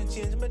man, couldn't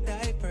change my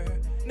diaper.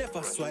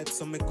 Never swipe,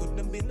 so me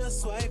couldn't be no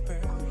swiper.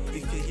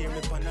 If you hear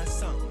me on a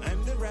song,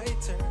 I'm the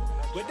writer.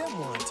 Where them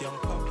want, young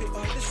puppy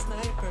or the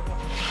sniper?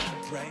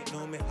 Right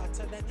now, me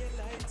hotter than your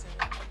lighter.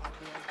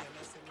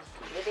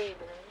 Good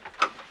evening.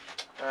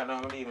 Right now,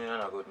 I'm leaving in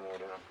a good mood,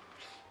 you know.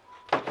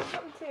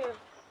 Come too.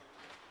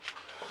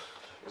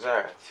 It's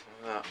alright.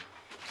 Yeah.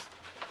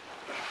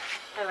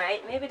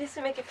 Alright, maybe this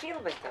will make you feel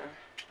better.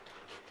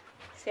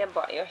 See, I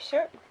bought your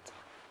shirt.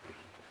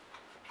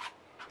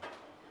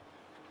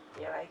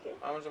 You like it?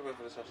 How much you pay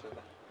for this shirt?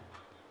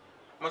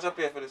 How much you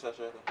pay for this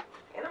shirt?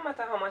 It don't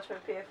matter how much we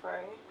pay for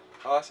it.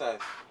 What size?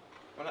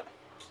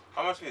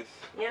 How much is?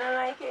 You don't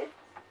like it?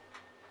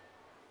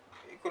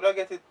 You could have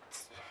get it.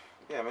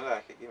 Yeah, I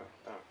like it. Give me.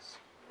 Thanks.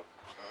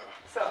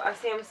 So I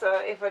assume so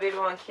if I did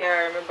want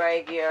car, I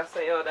buy gear, so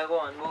you would have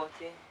gone about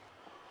it.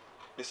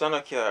 This is not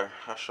a car,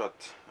 a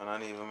shot, and I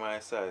need even my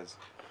size.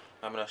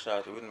 I'm not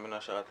short, it wouldn't be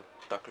not short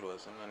to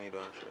clothes, and I need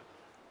one shirt.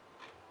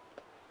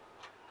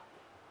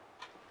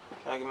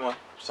 Can I give me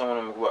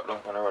someone who go back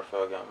down on the road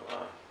for a game?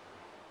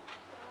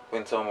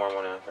 Win some more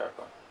money on car.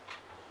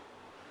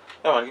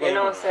 Yeah, man, give me You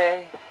know, money.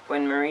 say,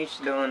 when we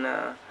reach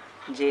down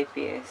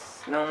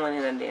JPS, no money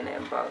in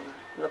the bag.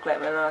 Look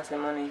like I lost the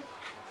money.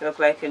 Look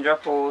like you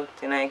drop out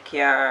in a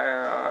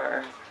car,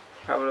 or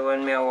probably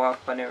when me walk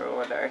on the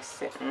road or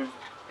sitting.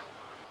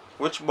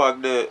 Which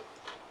bag is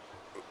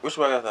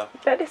that?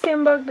 Is that the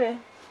same bag there?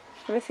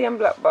 The same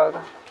black bag.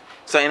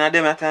 So in a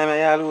day time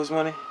you lose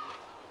money?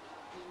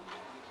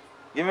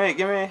 Give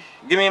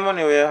me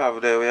money where you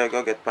have there where you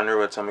go get on the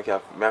road so I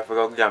have to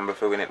go gamble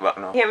to win it back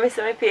now. Yeah, me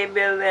say me pay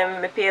bill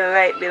them, me pay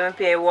light bill, me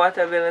pay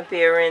water bill, me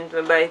pay rent,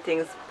 me buy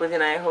things put in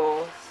my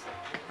house.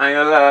 And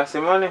you lost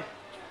the money?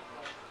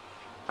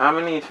 How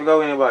many need to go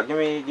win it back? Give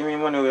me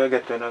money where you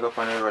get when I go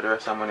on the road, the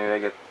rest of the money where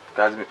you get.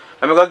 Because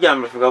I'm go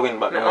gamble if you go win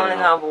back. I only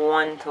have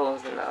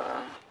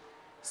 $1,000.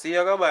 See,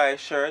 you go buy a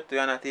shirt,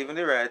 you're not even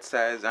the right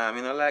size, and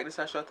I don't like this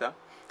shirt, and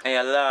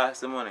you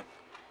lost the money.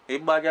 The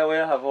bag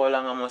where you have how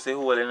long I must say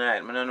hold in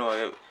night, I don't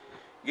know.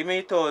 Give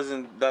me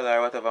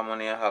 $1,000 whatever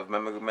money you have,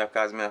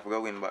 because I have to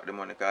go win back the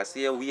money. Because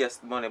see, you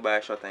waste money buy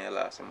a shirt and you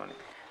lost the money.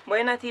 But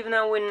you're not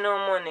even win no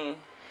money.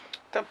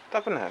 Tap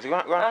on that. Go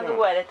on. I'm the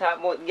one that talk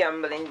about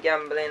gambling,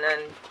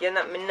 and you're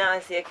not, me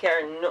not see you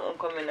carry nothing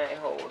coming in the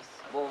house.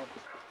 But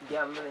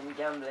gambling,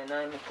 and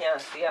I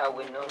can't see I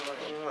win no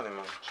money. Money,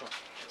 man. Sure.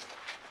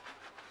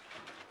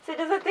 See,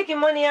 just take your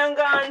money and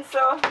gone,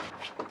 so.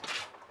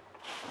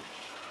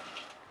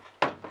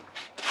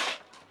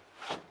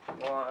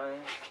 Boy.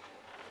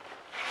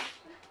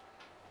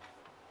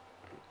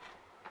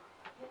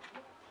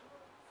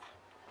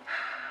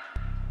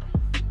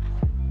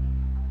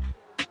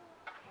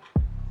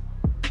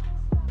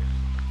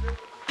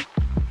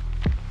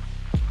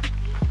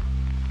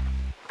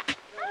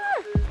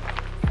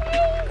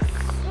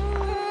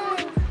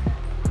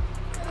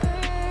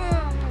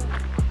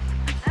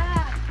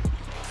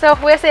 So,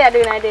 where say you're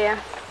doing idea?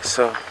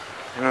 So,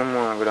 you know,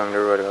 more go down the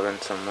road and win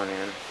some money.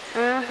 And,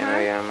 you know,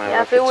 yeah, my you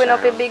have to win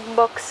up a big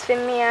box for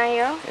me and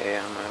you.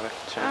 Yeah, my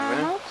left channel,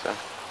 you know? So,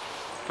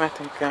 I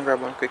think you can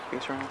grab one quick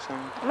piece around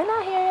some. I'm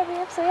not here,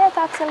 babe, so yeah,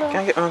 talk to you. Can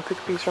I get one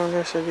quick piece around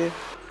there, so, babe?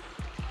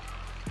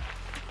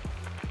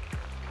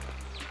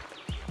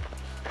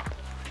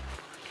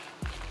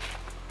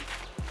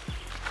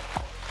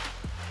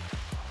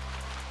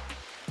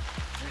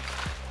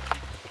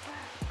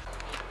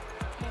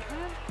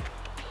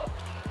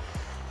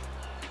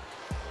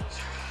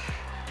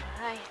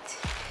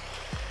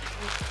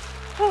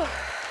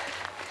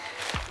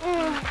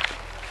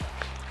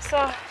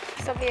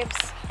 So babes,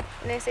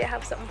 they say you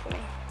have something for me.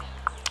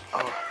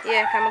 Oh.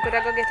 Yeah, come I could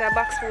go get a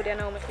box food, you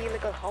know, I feel a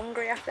little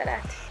hungry after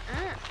that.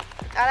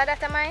 All of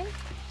that are mine?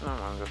 No,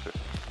 man, go for it.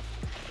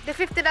 The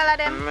 $50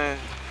 them?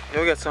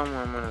 You'll get some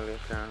more money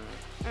later.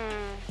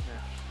 Yeah.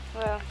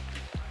 Well,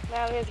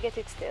 I always get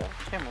it still.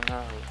 Yeah, man, I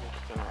always get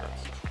it. Right.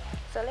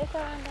 So later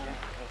on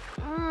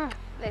then.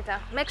 Later.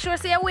 Make sure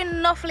you win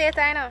enough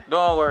later, you know.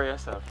 Don't worry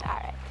yourself.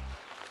 Alright.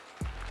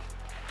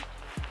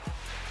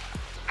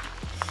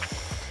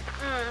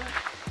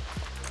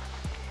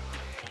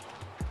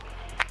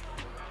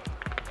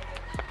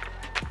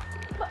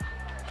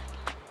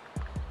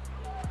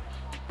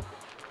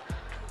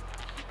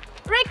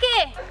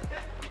 Ricky!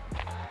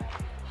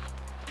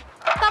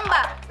 Come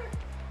back.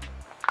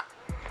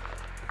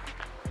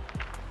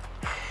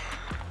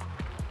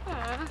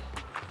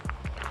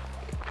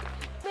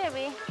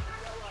 Baby,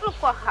 look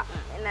what happened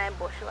in that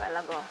bush a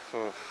while ago.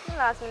 You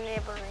lost my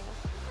neighbor ring.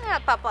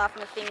 I'll pop off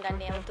my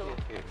fingernail too.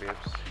 Okay,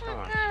 babes. Come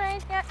on.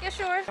 Alright, yeah, you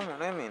sure? Come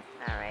on, I mean.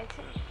 Alright,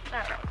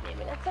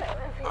 baby, that's all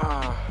right for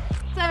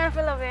you. Tell her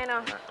for love you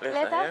now.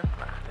 Later? Yeah?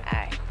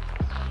 Alright.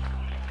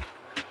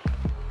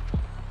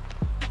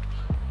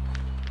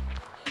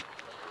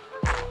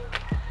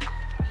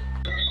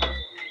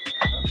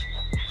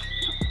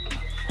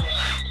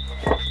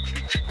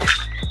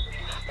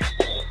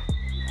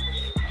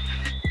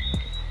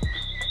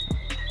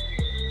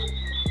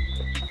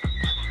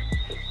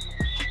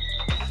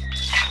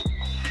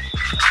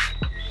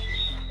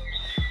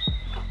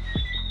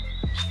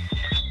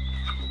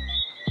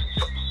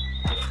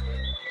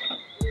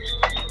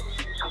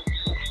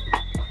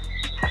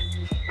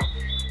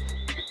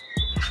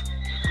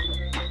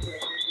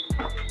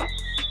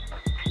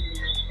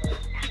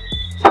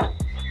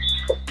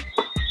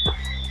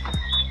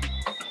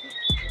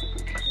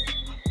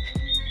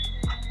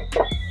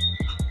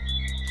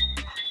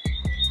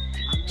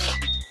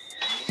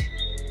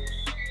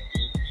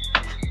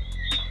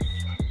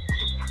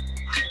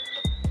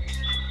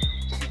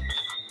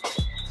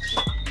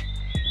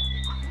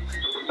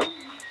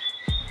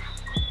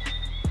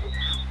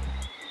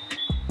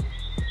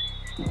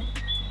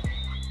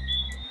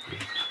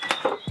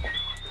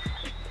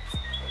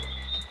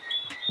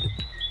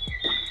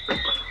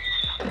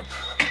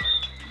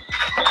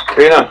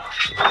 Rina.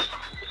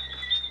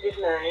 Good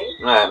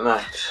night.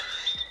 Night.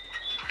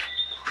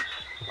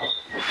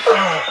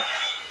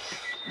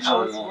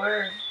 How's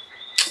work?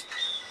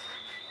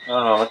 I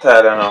don't know, I'm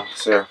tired now,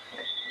 sir.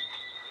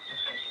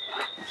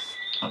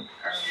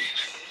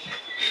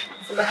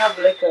 So I have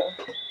liquor.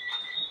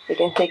 You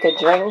can take a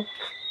drink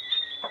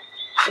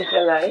if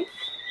you like.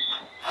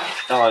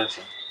 No, what is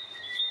it?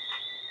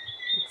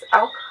 It's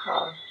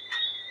alcohol.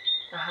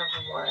 I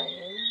have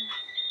wine.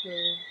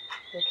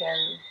 You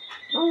can.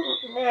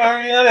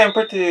 Yeah, you know them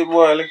pretty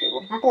boy. Like,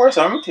 pour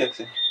some, I'm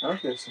tasting. I'm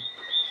tasting.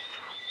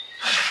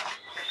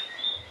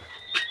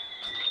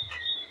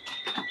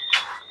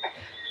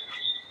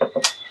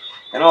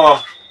 You know,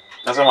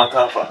 that's what I'm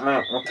talking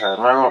about. I'm tired.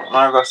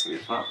 I'm going to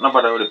sleep. No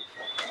bother with it.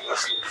 Go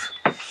sleep.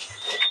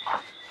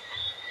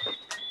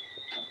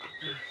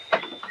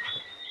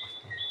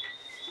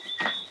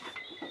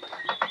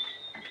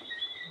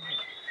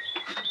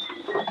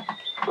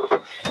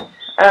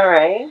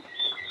 Alright.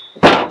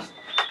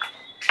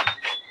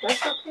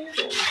 That's okay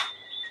then.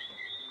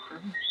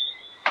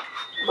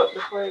 But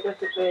before I go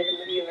to bed,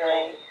 maybe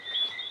like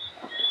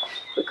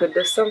we could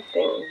do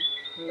something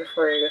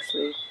before I go to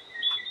sleep.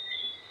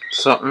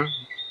 Something?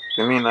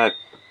 You mean like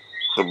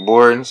the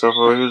boring stuff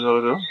we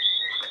usually do?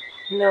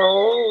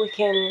 No, we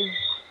can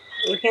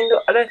do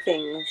other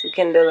things. We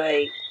can do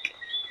like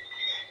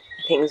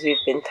things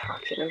we've been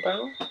talking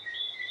about.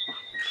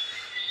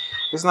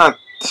 It's not.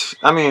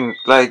 I mean,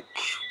 like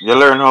you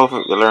learn how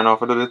to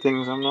do the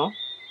things, you know.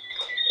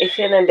 If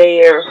you're not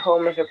there,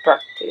 home if you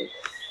practice.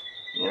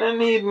 You don't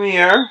need me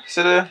here.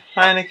 See the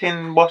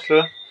Heineken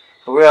bottle.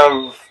 We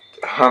have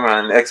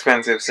man,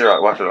 expensive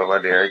syrup bottle over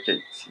there.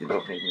 You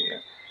don't need me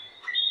here.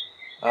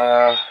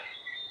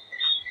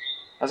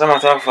 As a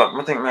matter of fact,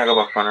 I think I go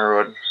back on the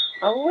road.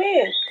 Oh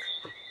wait.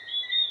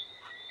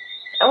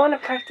 I wanna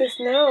practice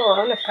now. I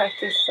wanna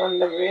practice on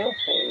the real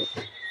thing.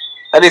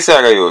 This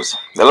I gotta use.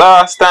 The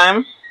last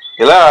time,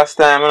 you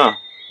know.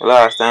 The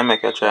last time I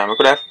could try. I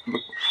could have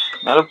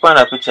I look on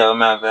that picture of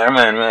my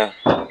remind me.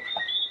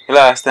 The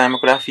last time I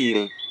could have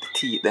feel the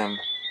teeth them.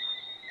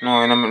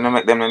 No, no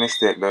make them no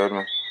mistake there with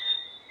me.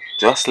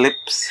 Just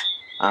lips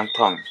and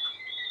tongue.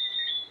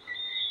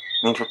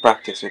 Need to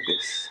practice with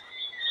this.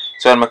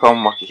 So when I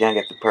come back you can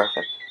get the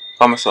perfect.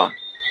 Come son.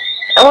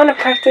 I wanna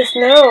practice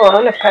now. I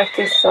wanna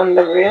practice on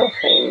the real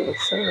thing.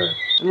 So.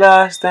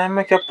 Last time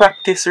I could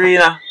practice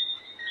Rena.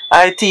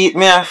 I teeth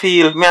me I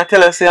feel. Me I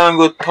tell her say I'm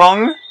good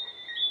tongue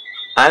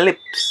and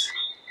lips.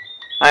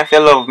 And if you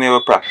love me, we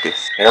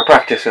practice. I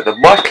practice with the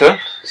bottle,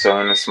 so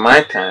when it's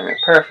my time,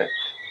 it's perfect.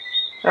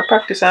 I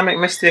practice and make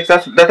mistakes.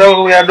 That's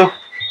all we do.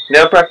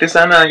 They practice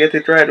and I get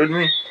it right with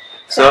me.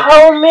 So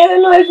how may I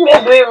know if me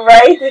do it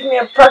right if me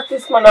I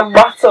practice on a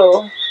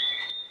bottle?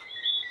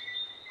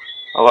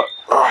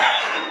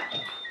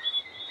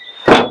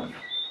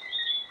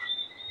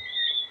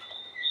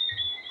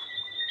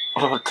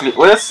 what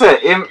you say?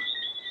 Him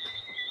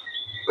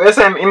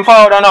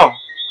forward or now?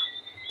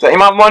 So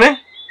him have money?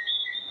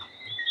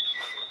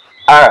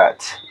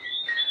 Alright,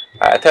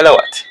 tell you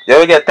what. You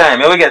will get time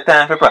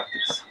for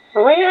practice.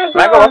 Where you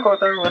I go back out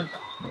the road.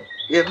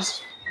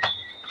 Yes.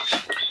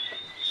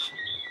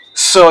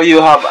 So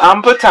you have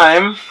ample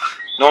time.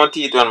 No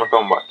teeth when I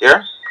come back,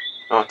 yeah?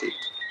 No teeth.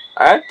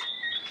 Alright?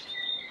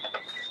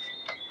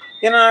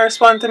 You know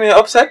respond to me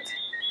upset?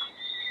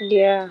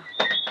 Yeah.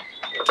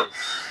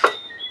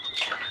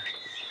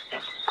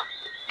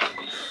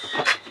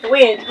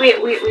 Wait.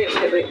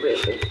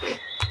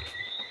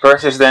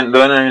 Persistent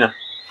doing it, you know?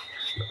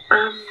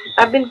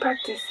 I've been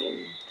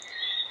practicing.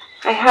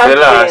 I have for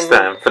the last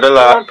time. For the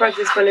last. I want to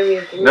practice for the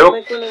real thing.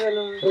 Nope.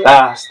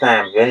 Last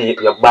time,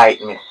 you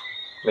bite me.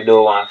 I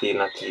don't want to feel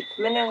no teeth.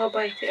 I'm not going to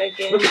bite it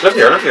again.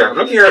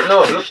 Look here.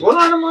 No, look. Hold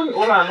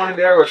on, man.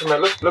 There,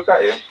 look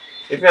at you.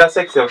 If you are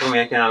sexy for me,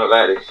 I can't look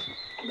like this.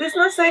 This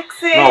not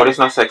sexy. No, this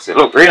not sexy.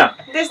 Look, Rena.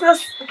 This not.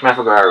 I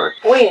forgot her.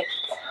 Wait.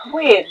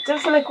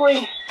 Just like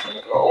we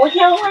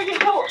can't work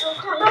it out.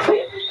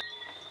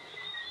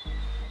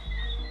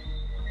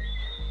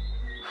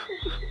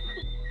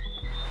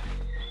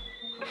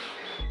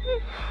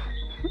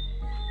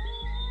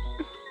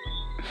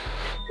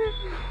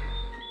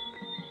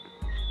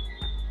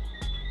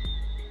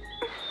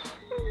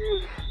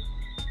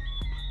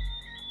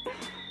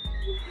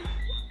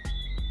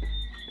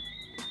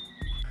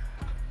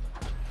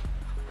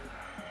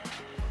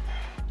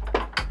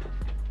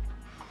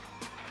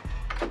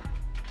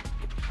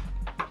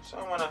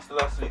 Someone is still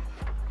asleep.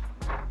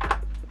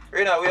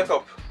 Rena, wake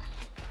up.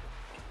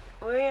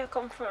 Where you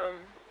come from?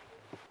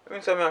 Where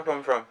you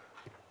come from?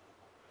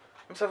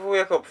 I'm supposed to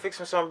wake up, fix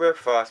me some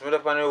breakfast. I'm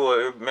up on the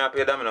wall, I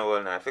pay them in the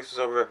whole night. Fix me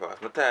some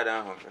breakfast. I'm tired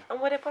and hungry. And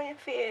what up on your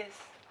face?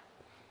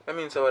 I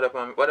mean, so what up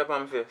on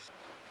my face?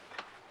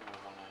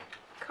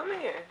 Come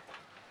here.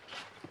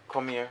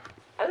 Come here.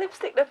 A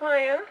lipstick up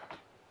on you?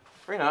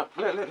 Rena,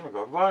 let me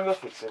go. Go and go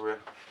fix it, bro.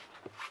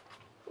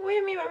 What do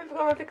you mean I'm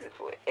going to fix it?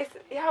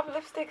 You have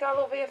lipstick all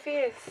over your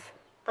face.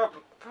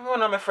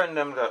 One of my friend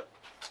them that.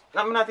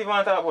 I'm not even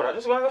want to talk about that.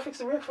 Just go and go fix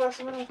the breakfast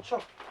and I'm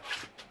chop.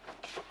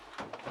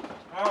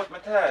 I'm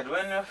tired.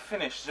 When you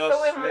finish, just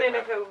So when money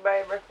let if you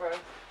buy breakfast?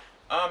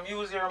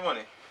 use your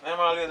money. I'm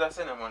always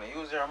sending money.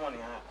 Use your money.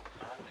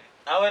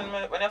 And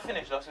when you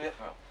finish, just wait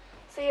for me.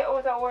 So you're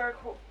out of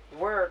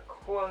work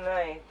whole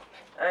night,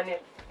 and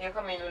you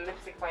come in with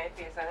lipstick on your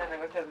face, and then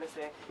you go tell me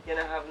say you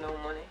don't have no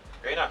money.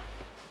 Rina,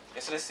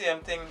 it's the same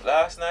thing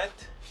last night.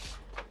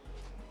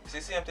 It's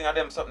the same thing of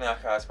them something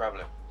that cause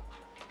problem.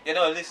 You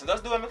know, listen,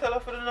 just do what I tell you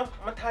for the enough.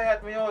 I'm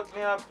tired, me out,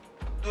 me have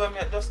do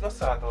me just go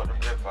sort out the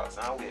breakfast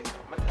and wait.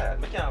 I'm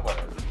tired, I can't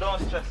bother. Don't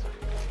stress me.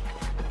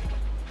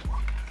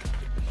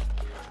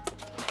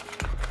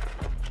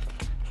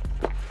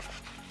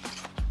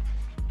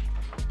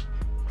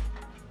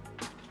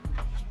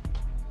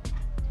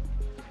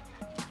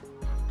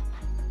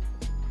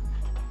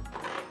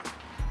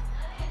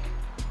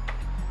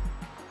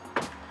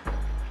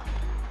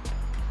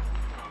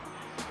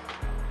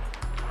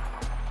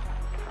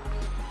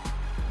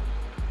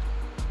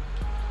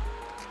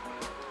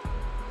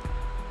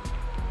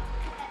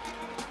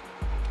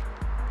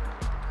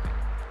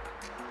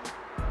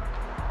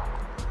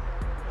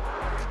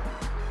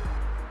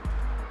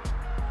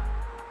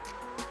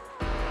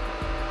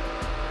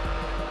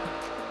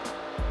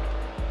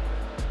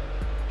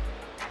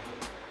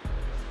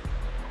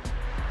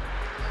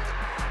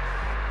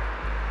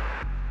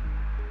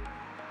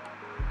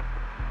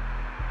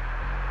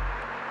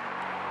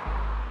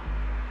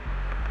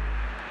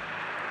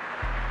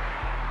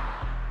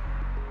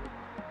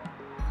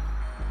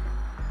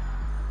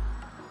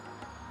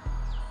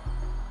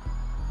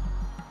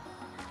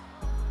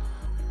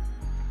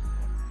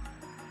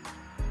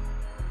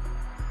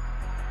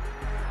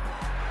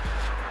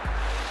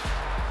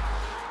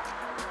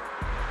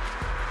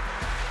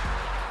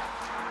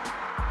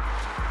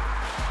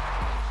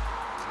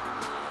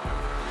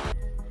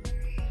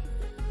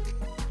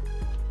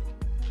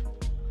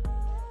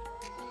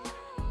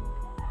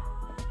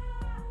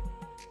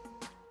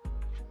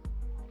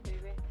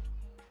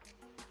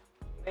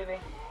 Baby.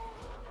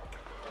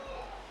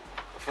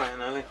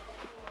 Finally.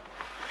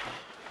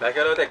 Like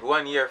it'll take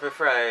 1 year for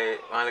fry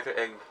one little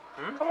egg.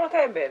 Come out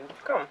of bed.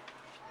 Come.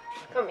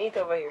 Come eat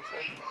over here, sir.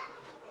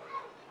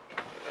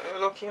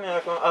 Look in here, I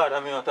can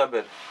order me out of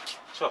bed.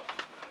 Sure.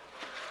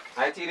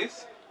 I eat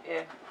this?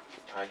 Yeah.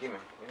 Alright, give me.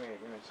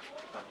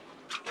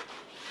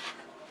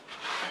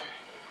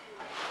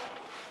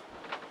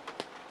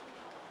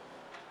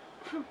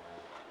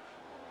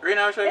 Right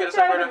now, should I get a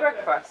separate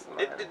breakfast,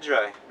 man. It's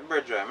dry. The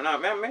bread dry.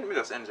 Me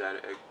just enjoy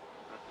the egg.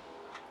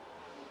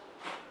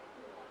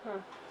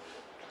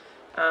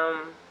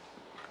 I'm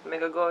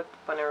gonna go out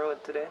on the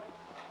road today.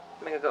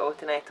 I'm gonna go out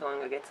tonight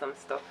and go get some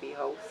stuff for your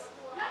house.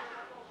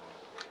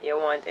 You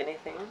want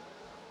anything?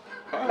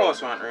 What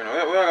house want right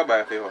now? Where are you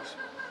buy for your house?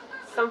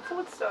 Some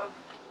food stuff.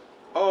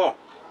 Oh.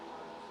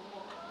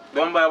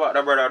 Don't buy what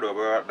the brother do,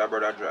 but the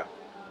brother dry.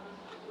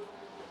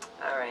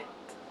 Alright.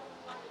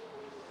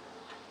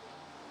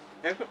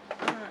 Yeah.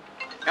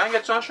 Can I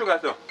get some sugar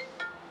too?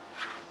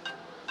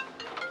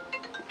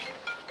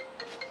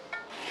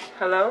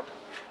 Hello?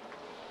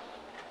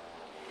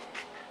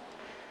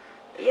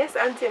 Yes,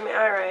 Auntie, me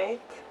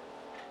alright.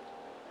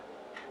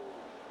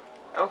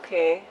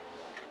 Okay.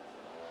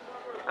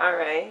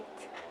 Alright.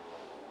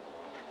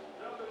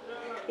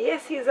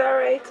 Yes, he's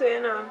alright too,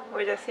 you know.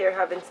 We're just here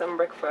having some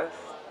breakfast.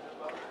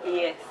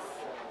 Yes.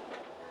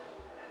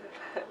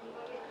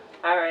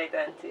 Alright,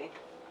 Auntie.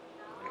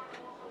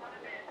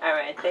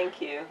 Alright,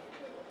 thank you.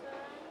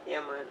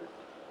 Yeah, man.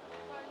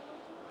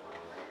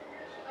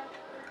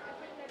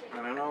 I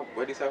don't know,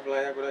 where this have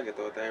like I could get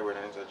out there when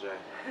it's so dry.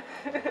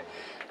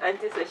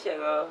 Auntie said she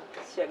go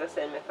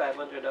send me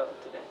 500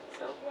 out today,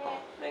 so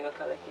I go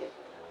collect it.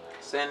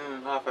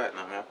 Send half it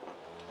now, man.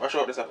 Wash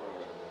out this up.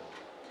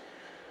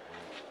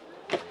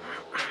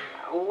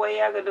 What you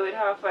gonna do with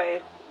half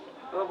it?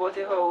 What about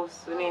the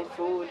house? We need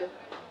food.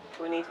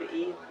 We need to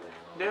eat.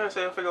 Yeah,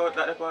 so you figure out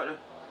that part there.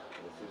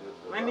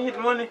 I need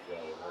money.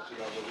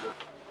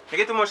 You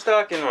get too much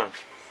talking, man.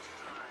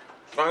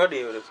 I'm gonna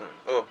deal with this one.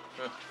 Oh,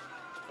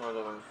 hold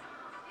on.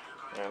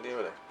 Yeah, deal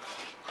with it.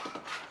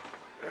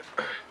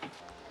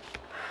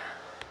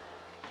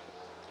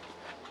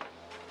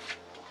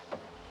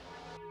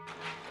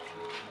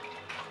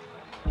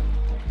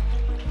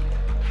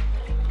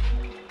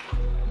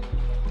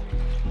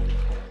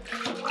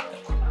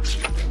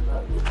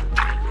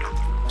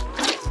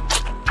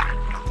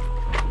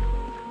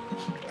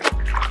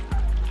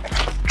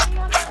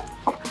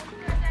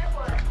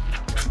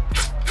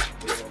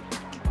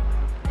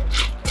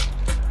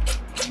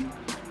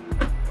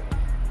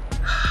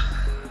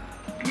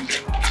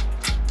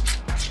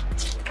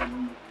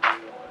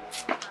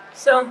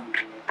 So,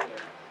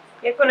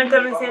 you couldn't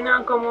tell me say you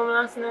not come home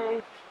last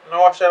night? No,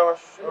 wash.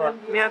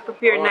 Me have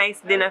prepared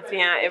nice dinner for you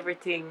and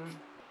everything.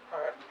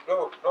 Alright,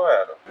 go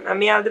ahead. And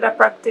me all did a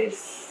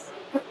practice.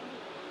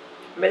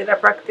 Me did a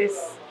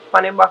practice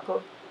on the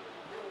buckle.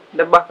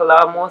 The buckle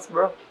almost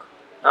broke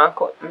and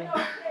cut me.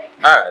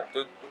 Alright,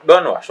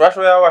 don't wash. Wash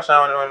where you wash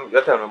when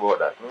you tell me about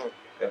that.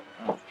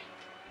 Yeah.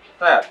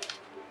 Alright.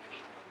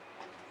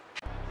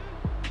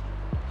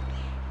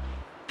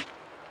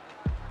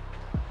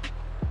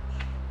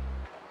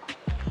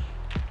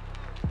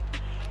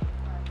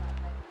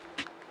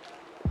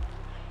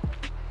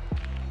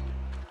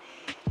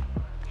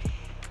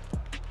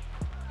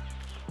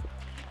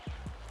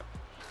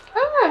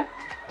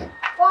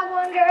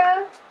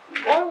 on, girl.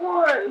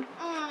 One.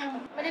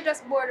 I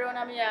just bored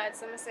around my yard,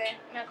 so I say,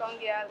 I come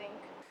get a link.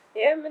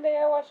 Yeah, me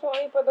there wash all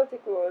your dirty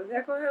clothes.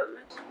 You can help me.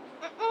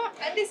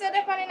 And this is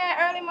the fun in the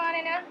early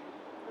morning,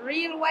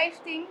 real wife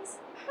things.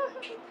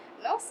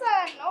 No, sir,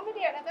 no, me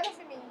there, that's enough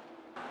for me.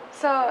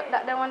 So,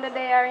 that the one that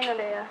they are in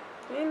there?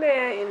 In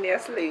there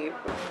sleep.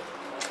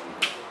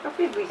 I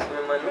feel bleach,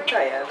 my man. I'm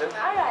tired.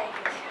 Alright.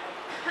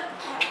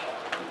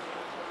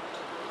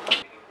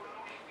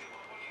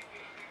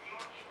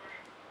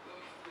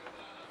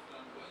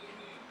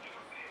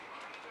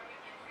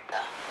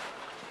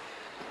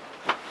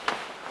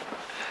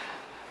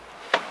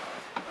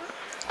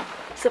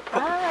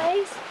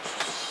 Surprise!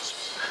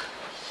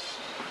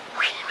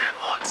 We're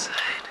outside.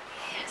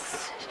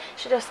 Yes.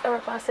 She just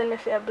ever send me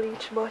for a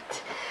bleach,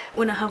 but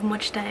we don't have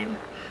much time.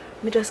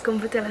 I just come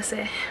to tell her,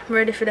 say, I'm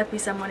ready for that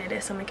piece of money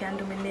there so I can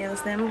do my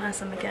nails them and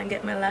so I can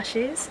get my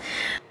lashes.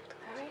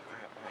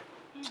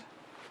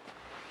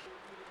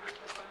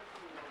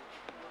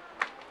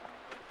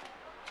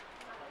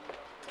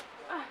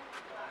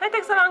 Why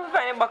take so long to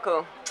find a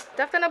buckle?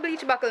 There's no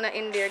bleach buckle not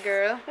in there,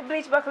 girl. The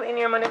bleach buckle in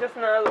here, man, it does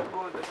not look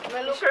good.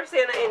 You sure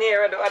say not in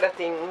here or the other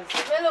things?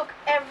 We look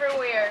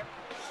everywhere.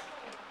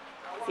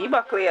 See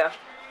buckle here?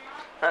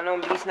 And no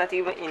bleach not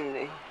even in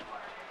there.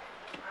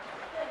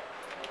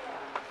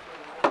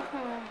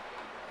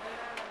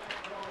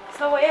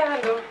 So what you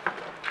gonna do?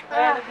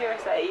 I do here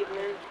this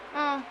evening.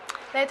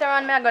 Later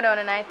on, I go down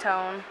to night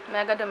town.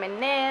 I go do my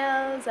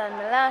nails and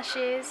my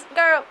lashes.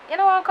 Girl, you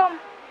don't want to come?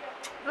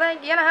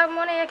 Like, you don't have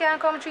money, you can't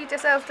come treat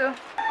yourself too.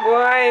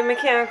 Boy, I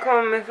can't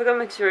come. I forgot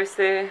make sure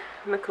say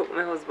I cook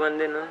my husband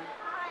dinner.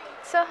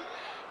 So,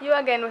 you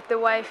again with the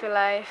wifey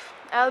life.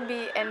 I'll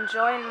be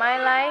enjoying my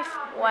life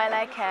while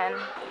I can.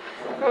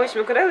 I wish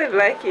I could have lived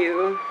like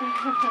you.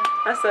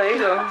 That's how you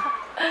go.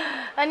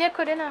 And you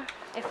could, you know,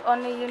 if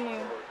only you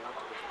knew.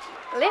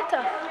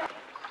 Later.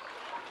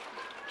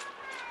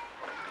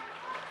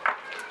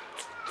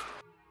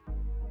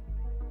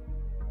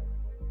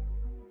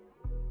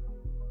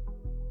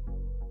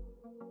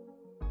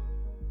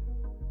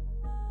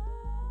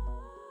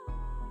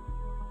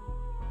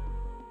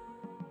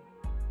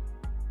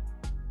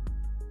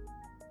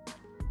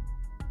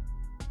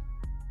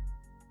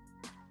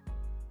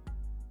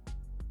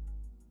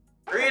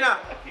 Rena!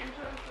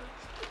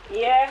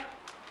 Yeah?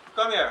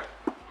 Come here.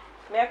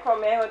 May I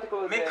come here? How to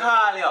go Me there?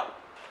 call you.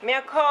 May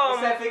I come?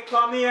 Steffi,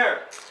 come here.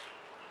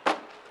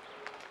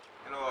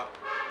 You know what?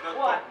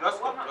 What?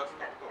 Just come.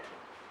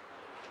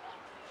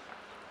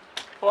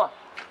 What?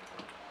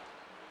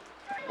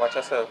 Watch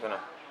yourself, you know.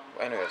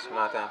 Anyways,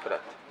 no time for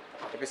that.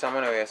 If it's some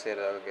money where you say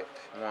that I will get,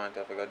 I want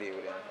to deal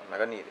with it. I'm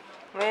going to need it.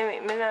 I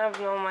don't have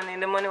no money.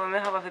 The money I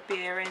have to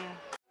pay rent.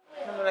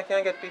 No, I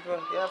can't get people.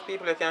 You have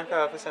people you can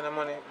call for send the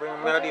money.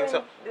 Bring me a deal.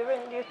 So, the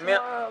rent due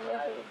tomorrow.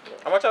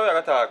 how much are we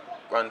going to talk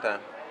one time?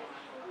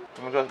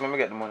 Just let me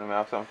get the money, I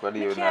have something for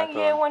deal with that. You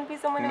can't get one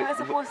piece of money I'm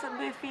supposed to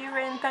be for your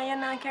rent and you're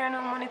not carrying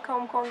no money.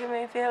 Come give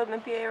me if you help me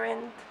pay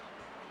rent.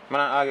 I'm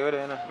not argue with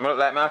you, you know. I look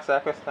like I ask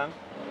that question.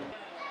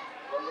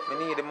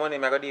 I need the money,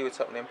 I'm going to deal with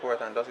something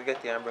important. Just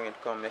get here and bring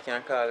it come. You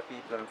can't call the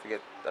people and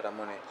forget that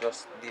money.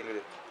 Just deal with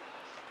it.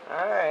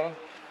 Alright.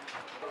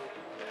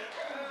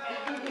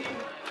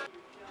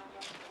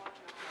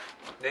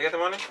 Did you get the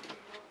money?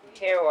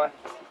 Hear what?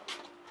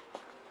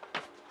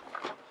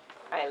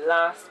 I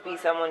last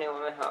piece of money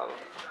we have.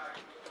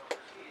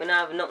 We don't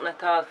have nothing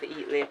at all to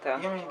eat later.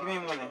 Give me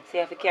money. So you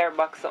have to carry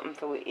back something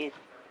to eat.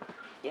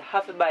 You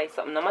have to buy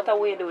something. No matter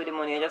what you do with the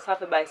money, you just have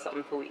to buy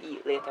something to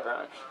eat later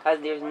on.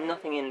 Because there's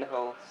nothing in the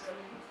house.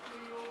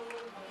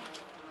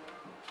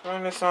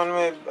 Listen,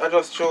 I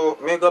just show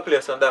me go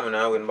play some damn and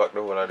I win back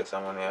the whole of this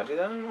money. I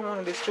don't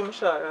know this too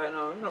short right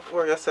now. You don't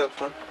worry yourself,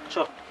 man.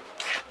 Sure.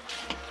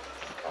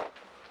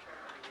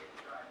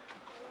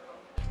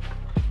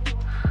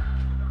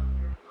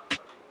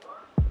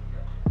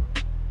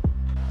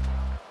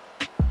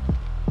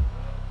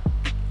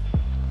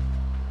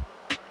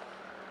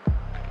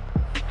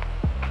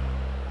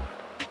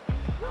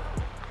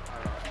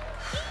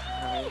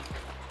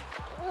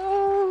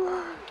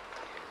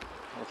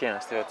 You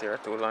can't stay out there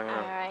too long, you know.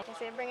 Alright, you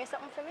say bringing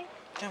something for me?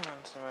 Come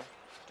on, sorry.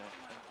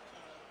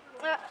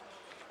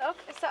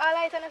 Okay, so all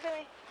right for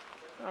me?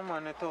 I'm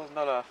on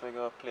 $1,000 for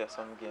go play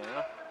some game, you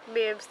know.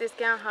 Babes, this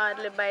can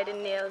hardly buy the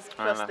nails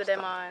plus the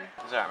them on.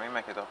 Yeah, we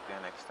make it up here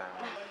next time.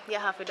 You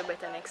have to do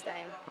better next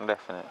time.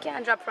 Definitely.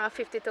 Can't drop from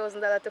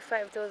 $50,000 to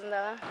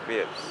 $5,000.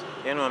 Babes,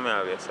 you know me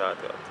always sort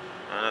out.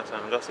 And that's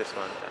I'm just this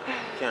one time.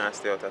 Can't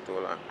stay out there too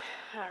long.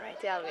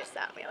 Alright, you always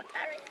sort me out.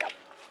 Alright, come.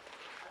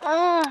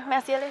 May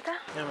I see you later?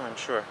 Yeah man,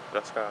 sure.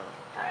 Just call me.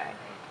 Alright,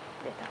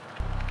 later.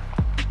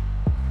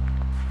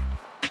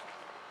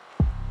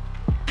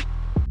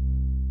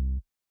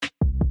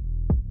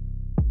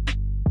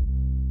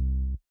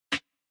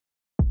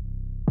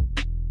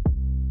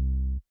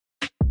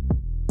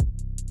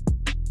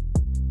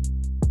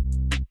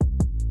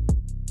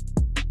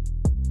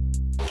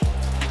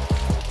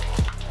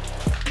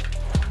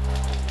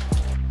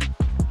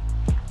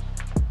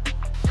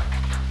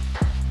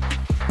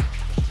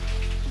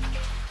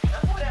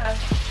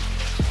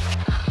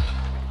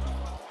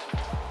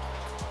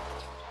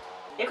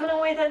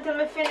 wait until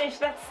me finish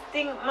that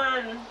stink,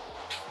 man.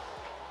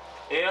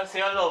 You say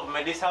you love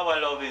me, this is how I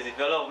love is. If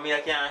you love me,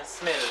 I can't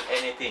smell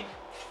anything.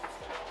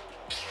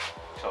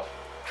 So.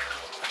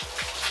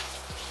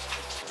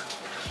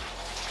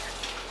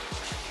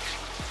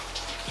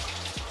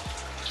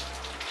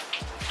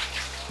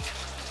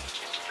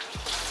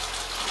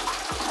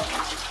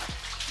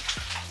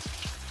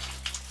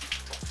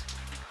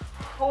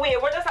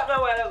 Wait, what just happened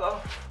a while ago?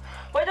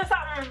 What just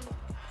happened?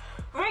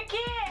 Ricky!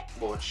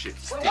 Bullshit.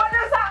 What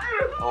just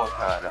happened? Oh,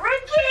 God.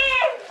 Ricky!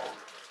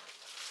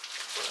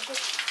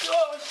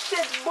 Oh,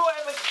 shit,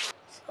 boy.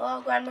 So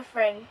I'm going, my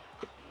friend.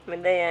 Me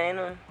there, you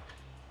know.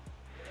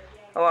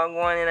 I'm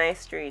going in the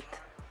street.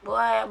 Boy,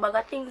 bag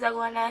of things are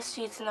going on the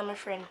streets, you know, my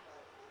friend.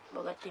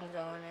 Bag of things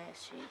are going on the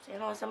streets. You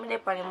know, some of them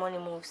on the money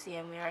move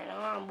see me right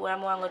now. Boy,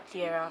 I'm going to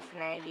tear off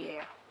an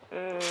idea.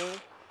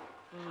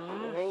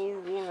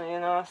 Easy, you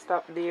know,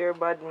 stop their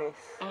badness.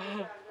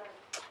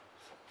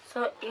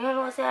 So, you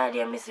know what I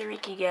say, Miss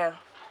Ricky girl?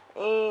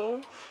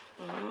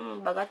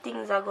 Bag of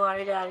things are going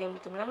with all him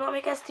too. I know I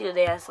can still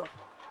there, so.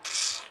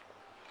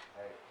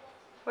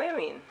 What do you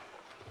mean?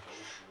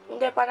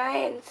 They're on the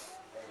hands.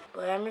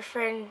 But I'm my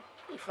friend.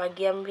 If I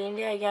gambling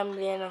there, I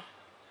gambling, you know.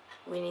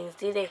 Winnings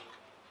today.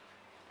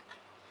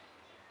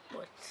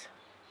 But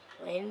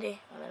when they,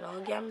 I don't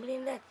know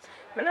gambling that.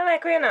 I don't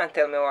like when you not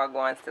tell me what go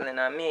on still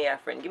in me, your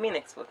friend. Give me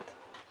next foot.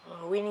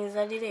 Winnings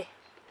are the day.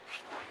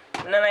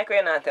 I don't like when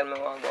you not tell me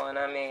what go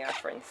on me, your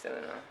friend still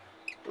in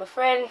my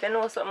friend. If you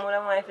know something more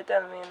than what if you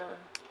tell me, you know.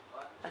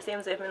 I seem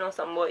as if I know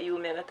something about you,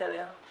 I'm going to tell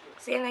you.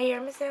 So you don't hear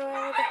me say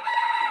what?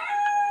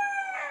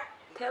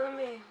 Tell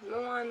me.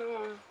 No one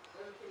know.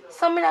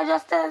 Something I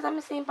just tell us I'm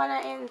seeing on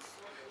the ends.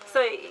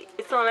 So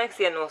it sounds like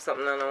you know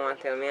something and don't want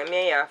to tell me. I'm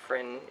your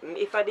friend.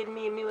 If I did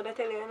me would have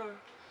tell you, you know.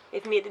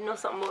 If me did know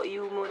something about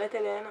you, I would have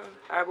tell you, you know.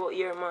 Or about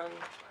your man.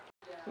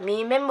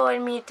 Me remember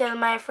when me tell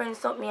my friend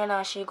something, you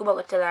know, she go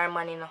back to tell her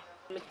man, you know.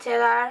 Me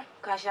tell her,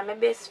 because she's my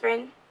best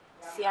friend,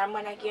 see her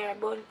man get her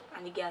bun,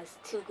 and the girl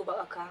still go back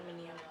and call me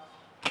name.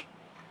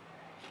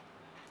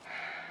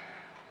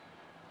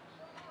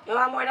 You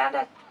want more than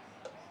that?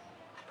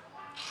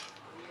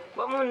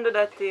 What man do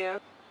that to you?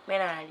 Me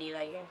not deal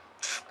again.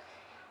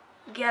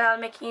 Girl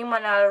make him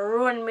man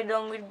run me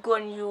down with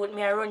gun you with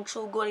me run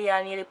through gully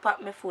and nearly pop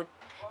my foot.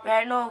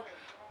 Right now,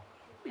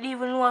 I don't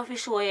even know if you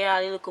show you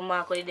all the little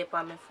mark on the dip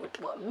on my foot.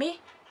 But me,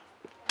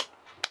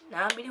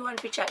 nah be the one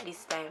to chat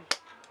this time.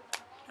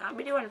 Nah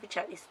be the one to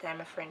chat this time,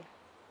 my friend.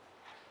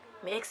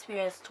 Me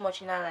experience too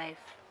much in our life.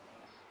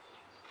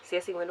 See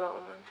you sing with what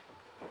woman?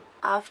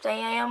 After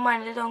your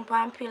man lay down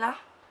on pillar,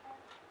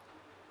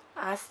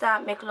 and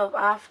start make love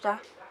after,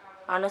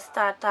 and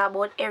start talk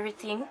about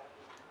everything.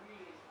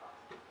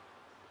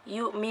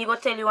 Me go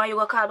tell you when you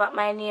go call back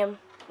my name.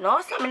 No,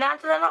 so me not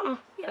tell you nothing.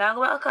 You not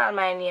go back and call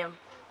my name.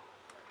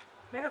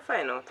 I gotta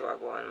find out what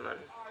go on, man.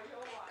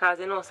 Cause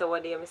you know so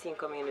one day I seen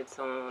come in with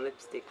some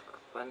lipstick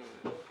on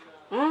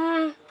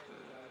him.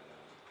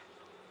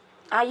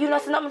 And you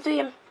not say nothing to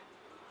him?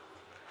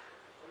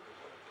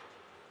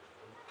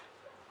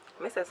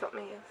 I said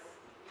something, yes.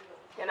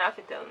 You don't have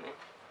to tell me.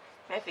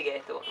 I forget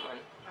it out, man.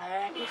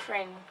 Alright, my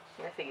friend.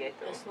 I forget it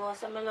out. Just know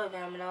some love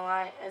him, you know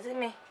why? Is it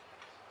me?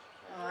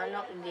 Oh,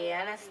 nothing there,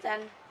 you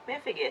understand? I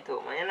forget it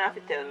out, man. You don't have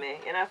to tell me.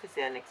 You don't have to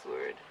say the next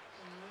word.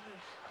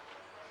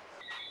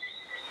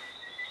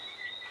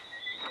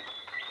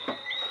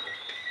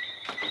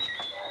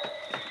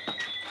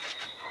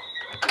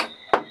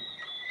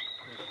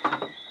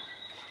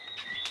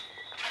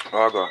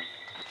 Oh, go.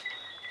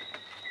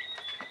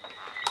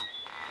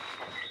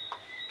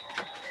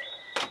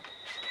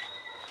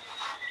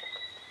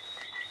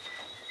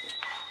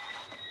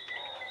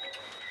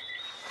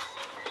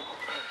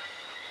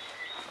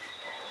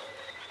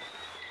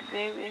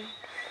 Baby.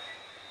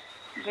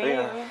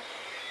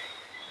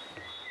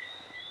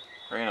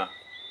 Rena.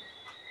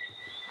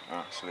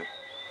 Oh, sleep.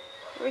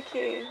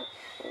 Ricky,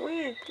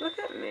 wait, look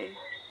at me.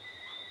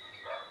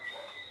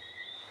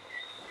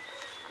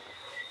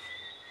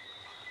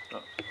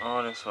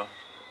 Oh, this one.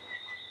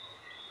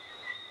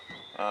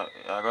 I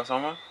got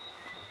someone?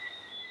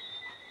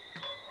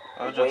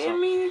 What do you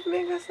mean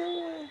you got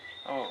someone?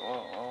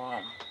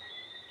 Oh.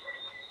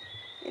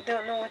 You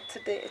don't know what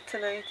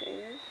tonight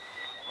is?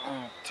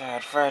 I'm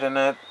tired. Friday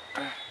night.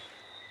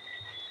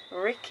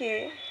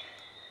 Ricky,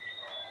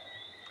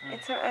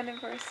 it's our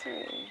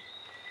anniversary.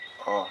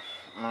 Oh,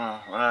 no,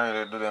 when I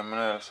really do them,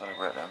 I really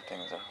celebrate them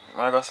things.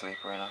 I go sleep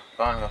right now.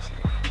 Go and go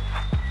sleep.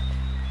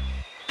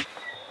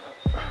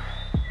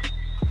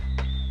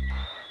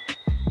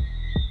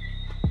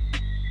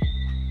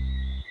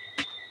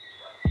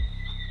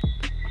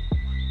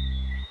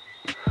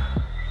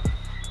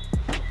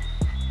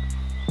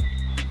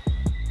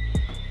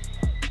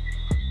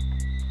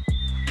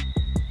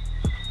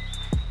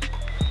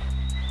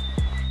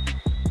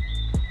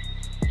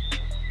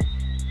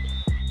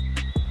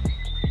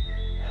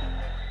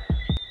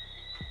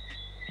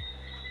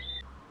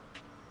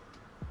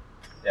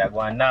 You're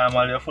going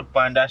normal with your foot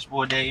on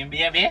dashboard there,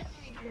 baby?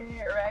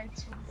 Yeah,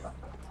 right.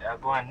 You're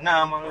going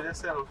normal with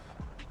yourself.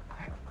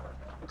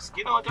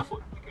 Skin out your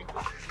foot.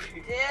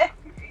 Yeah,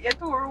 you're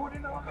too rude, you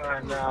know.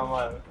 Nah,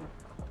 man.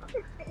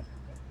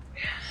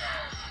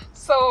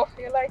 So,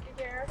 you like it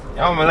here?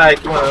 Yeah, I like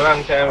it man, a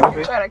long time.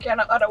 I'm trying to get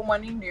another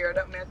woman in there,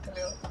 that may I tell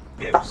you.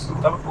 Yes,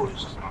 I'm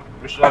foolish.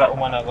 We should have that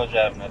woman that go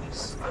driving at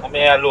this. I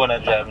mean, alone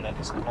at driving at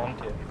this,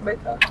 don't you?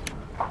 Better.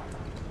 I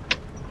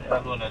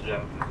alone at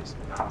driving at this.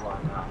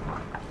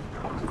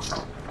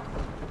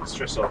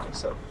 Stress out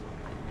yourself.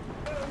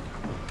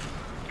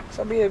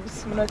 So,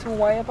 babes, I'm not too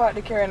why you park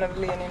the car in the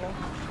lane, you know.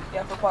 You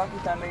have to park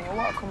it and then you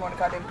walk come on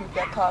because them people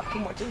that talk too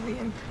much in the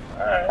lane.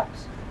 Alright.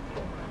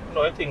 You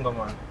know, I think,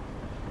 man.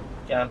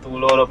 You can't too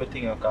load up a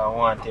thing because I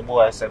want the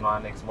boy send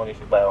one next money if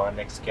you buy one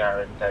next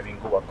car and time you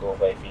go back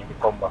over if you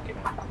come back, you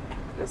know.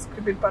 Just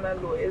keep it on a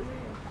low, is it?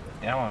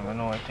 Yeah, man, I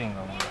know I think,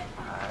 man.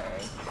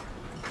 Alright.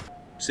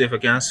 See if I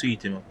can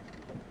sweet him up.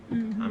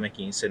 I make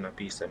him send a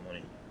piece of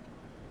money.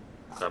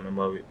 Because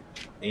remember, with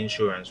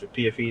insurance, we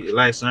pay for the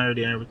license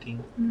already and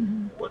everything.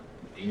 But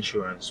the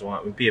insurance,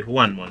 we pay for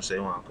 1 month, so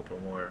you want a couple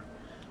more.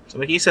 So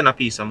make him send a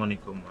piece of money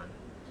come, man.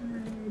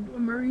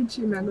 When I reach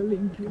him, I'm going to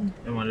link him.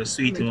 Yeah, man, just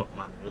sweet him up,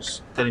 man.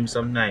 Just tell him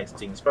some nice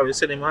things. Probably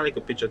send him a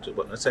little picture too,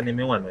 but not send him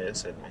one where you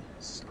send me.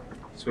 So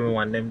we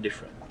want them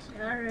different.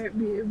 Alright,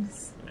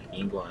 babes. Make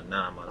him go on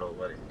normal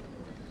over there.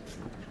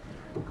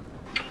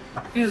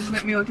 Yes,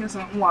 let me out here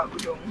something walk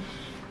down.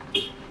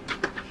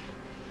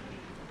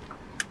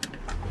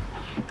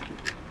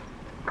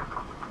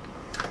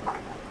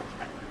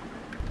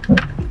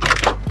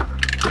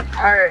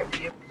 Alright,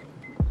 babe.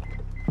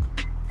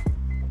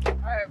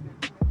 Alright,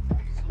 babe.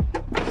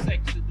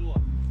 Sexy door.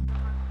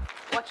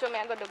 Watch what me I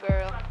go do,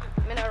 girl.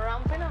 Me no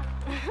ramp, you know.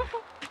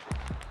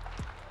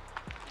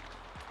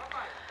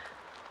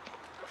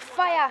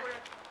 Fire.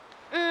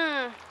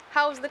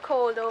 How's the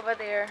cold over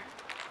there?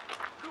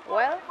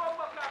 Well,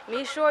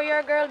 me sure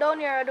your girl down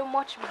here do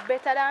much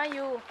better than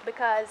you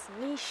because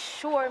me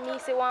sure me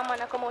see one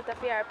man a come out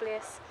of your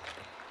place.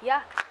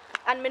 Yeah,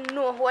 and me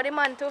know who the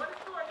man too.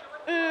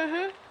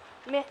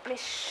 Me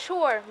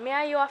sure me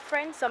and you are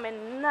friends, so me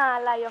nah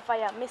lie you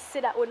fire. Me see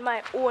that with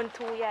my own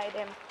 2 eye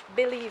them.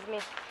 Believe me.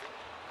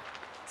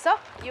 So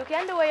you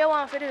can do what you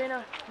want to do, you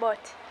know.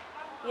 But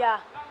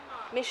yeah,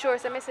 me sure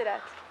so me see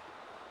that.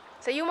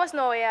 So you must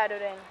know what you do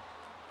then.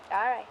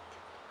 Alright.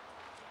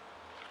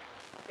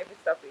 If you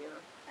stop it, you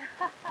know.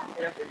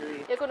 You have to do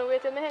it. You couldn't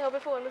wait till me hang up the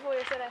phone before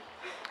you say that.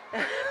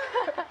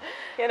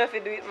 You have to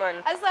do it,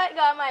 man. I saw it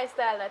got my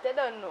style that you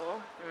don't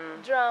know.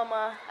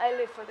 Drama. I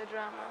live for the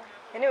drama.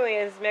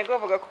 Anyways, me go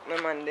over go cook my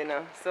man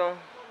dinner. So,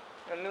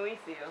 let me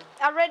see you.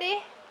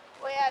 Already?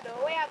 Where you do?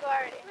 Where you go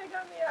already? I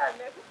got me hard,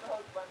 me cook my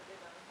husband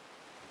dinner.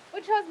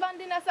 Which husband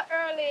dinner so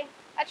early?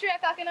 At 3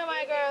 o'clock, you know,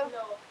 my girl?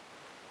 No.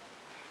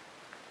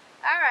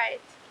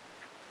 Alright.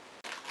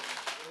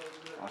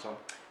 Awesome.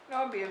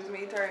 No, babes, me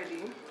eat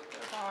already.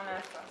 That's all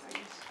nice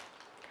sausage.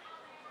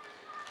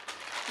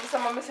 This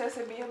one, I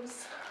say,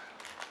 babes.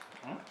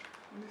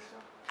 This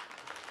one.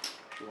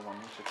 Sure, man,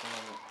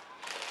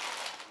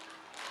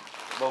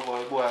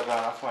 boy, I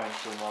got a fine,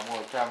 so my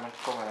boy can't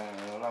come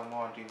and long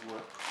more things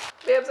work.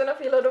 Babes, I don't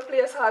feel like the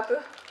place hot.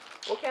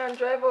 We can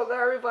drive out the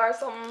river or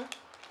something.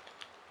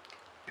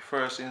 The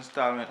first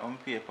installment on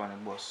paper on the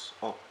bus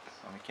up,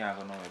 and we can't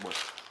go nowhere, but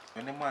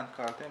when the man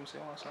called them, say,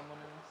 want some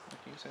money, I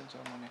can send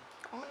some money.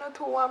 I'm not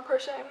too one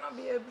pressure him, no,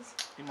 babes.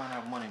 The man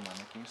have money, man,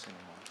 I can send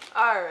him money.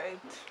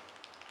 Alright.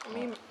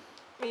 Me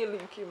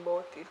link him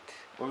about it.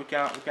 But we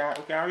can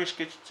risk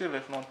it still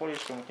if no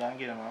police come, we can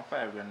get them a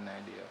 5 grand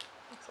idea.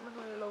 Someone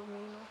really love me,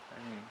 you know. I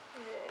mean.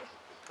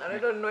 Yeah. And I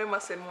don't know him I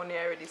send money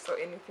already, so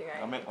anything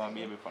I make one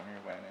baby for me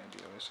by an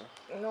idea, so.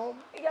 No,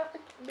 you have to,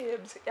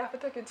 babes, you have to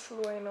take it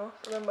slow, you know.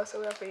 Remember, so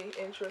we have to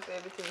ensure that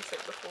everything is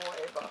set before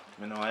ever.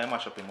 I know I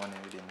mash up the money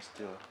with him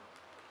still.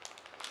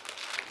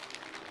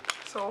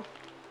 So,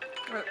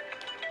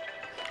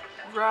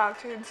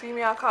 Rock, you see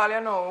me, I'll call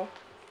you now.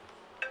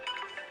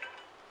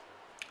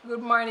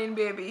 Good morning,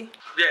 baby.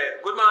 Yeah,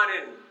 good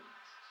morning.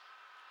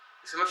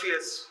 You see my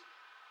face?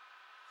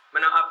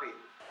 I'm not happy.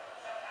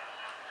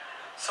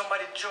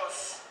 Somebody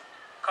just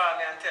called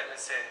me and tell me,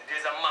 say,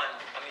 there's a man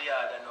on the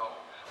yard now.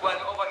 When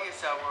I'm over here, I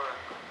work.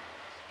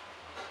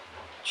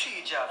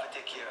 3 jobs to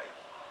take care of you.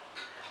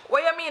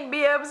 What you mean,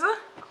 babes?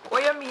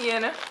 What you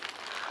mean?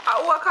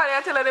 I walk out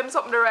and tell them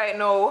something right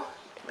now.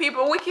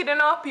 People wicked, you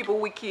know? People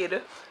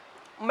wicked.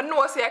 I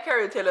know say I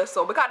carry tell her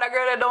so. Because the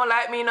girl that don't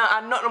like me,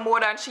 and nothing more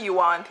than she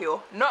want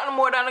you. Nothing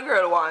more than the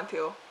girl want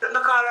you. Don't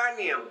call her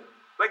name.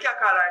 Why can't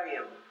call her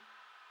name?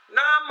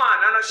 Nah,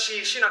 man, I know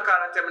she not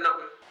call and tell me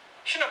nothing.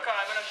 She not call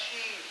me, no she.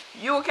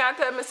 You can't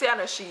tell me say I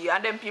know she,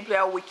 and them people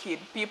are wicked.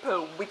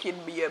 People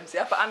wicked babes. You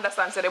have to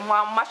understand, so they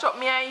want to mash up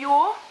me and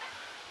you.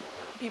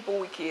 People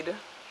wicked.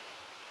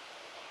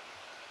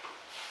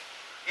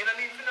 You don't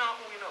need to know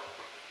who you know.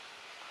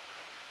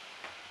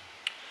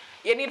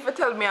 You need to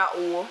tell me a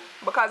who,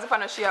 because if I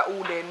know she a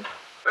who then.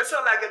 You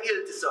sound like a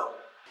guilty son.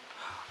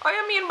 What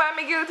you mean by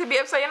me guilty,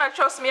 babes? So you not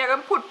trust me, you're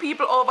going to put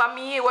people over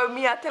me when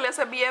me I tell you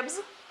say,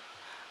 babes?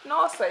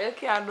 No, sir, you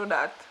can't do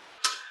that.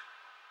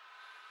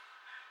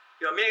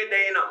 You're made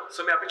there, you know,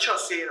 so I have to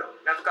trust you, you know.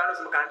 I have to call you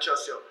so I can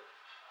trust you.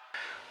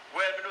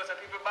 Well, I know some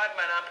people bad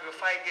man and people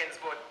fight against,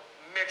 but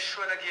make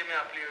sure you give me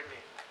a play with me.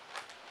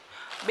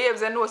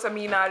 Babes, I know some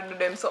me not do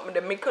them something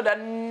that me coulda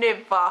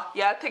never.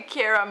 Y'all take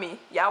care of me.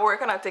 Y'all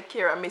work and I take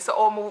care of me. So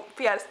how me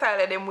feel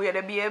style of them way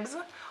the babes?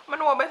 I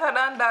know better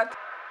than that.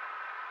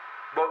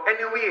 But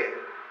anyway,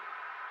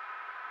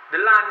 the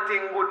land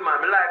thing good man.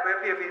 Me like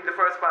when you pay for the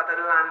first part of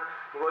the land,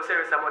 we go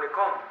send some money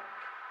come.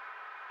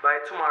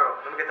 By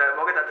tomorrow, I'm get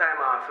a time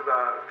off to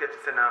get to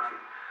send off fee.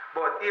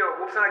 But here,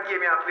 who's gonna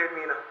give me a plate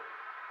me now?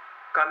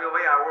 Come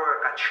over here at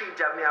work, a 3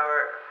 job me at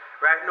work.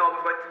 Right now,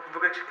 we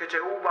catch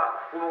a Uber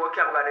will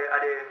come at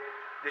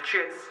the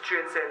train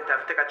center,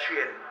 take a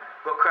train,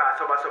 go cross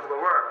over so go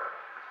work.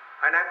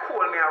 And I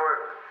call me at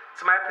work.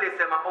 So my place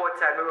them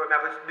outside my work,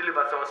 I have to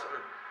deliver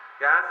something.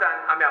 You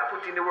understand? And I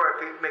put in the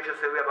work to make sure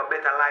we have a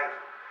better life.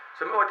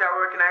 So I'm out at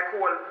work and I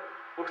call,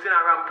 who's in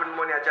around putting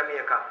money at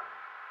Jamaica.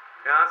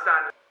 You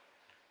understand?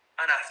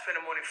 And I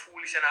spend the money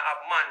foolish and I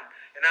have man.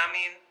 You know what I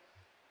mean?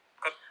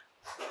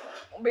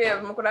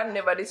 Babe, I could have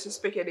never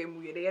disrespected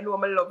them way. You know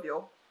I love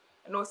you.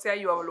 I know say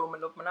you have love me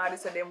love. I know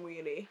this is them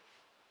way.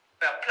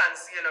 I have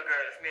plans, you know,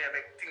 girl, if me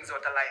make things out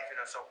of life, you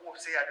know, so hope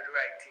say I do the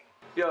right thing.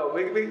 Yo,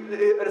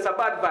 it's a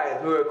bad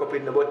vibe we work up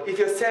in there, but if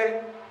you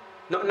say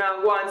nothing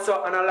go on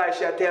so and a lie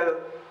she tell,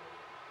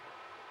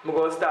 I'm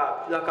going to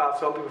stop lock off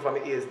some people from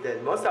my ears then.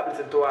 I'm going to stop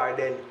listening to her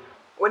then.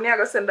 When you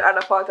go send the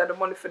other part of the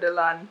money for the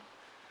land,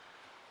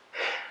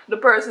 the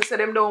person said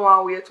them don't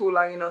want to wait too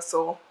long, you know,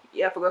 so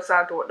you have to go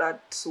start out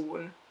that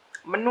soon.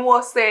 I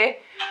know say,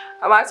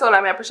 I might tell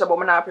them I appreciate, but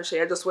I'm not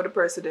appreciate just what the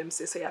person them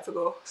say, so you have to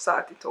go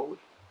sort it out.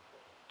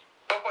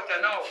 But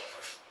you know,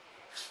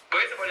 but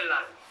it's about the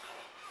land.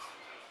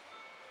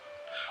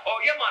 Oh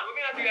yeah man, we're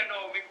gonna do it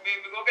now. We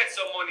go get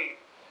some money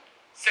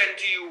sent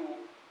to you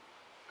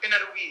in the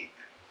week.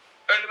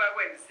 Early by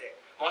Wednesday.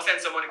 I'll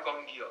send some money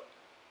come here.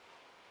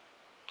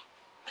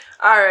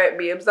 Alright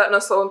babes, that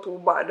not sound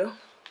too bad.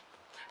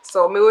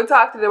 So me will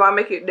talk to them and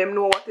make them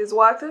know what is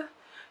what.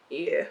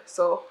 Yeah,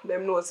 so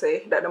them know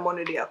say that the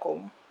money they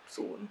come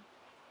soon.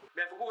 I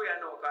have to go here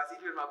now because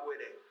it will my boy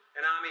there.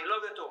 You know what I mean?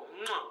 Love you too.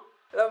 Mwah.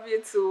 Love you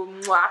too.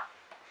 Mwah.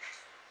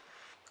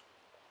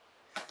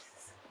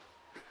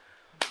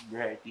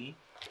 Righty.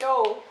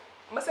 Yo,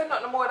 I say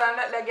nothing more than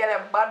let get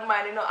a bad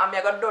mind, you know, and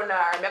I'm going to done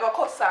her, I'm going to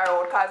cuss her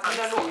out because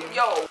I don't know.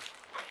 Yo.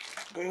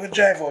 But you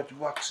drive out to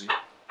Waxy.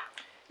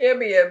 Yeah,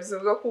 babes, we're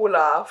going to cool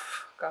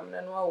off. Because I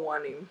don't know I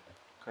want him.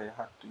 Because you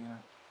have to, you know.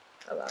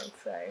 A long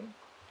time.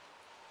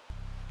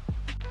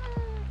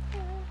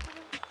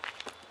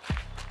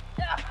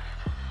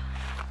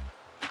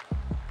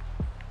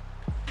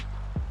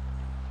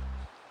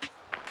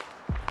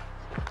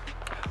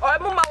 Oh,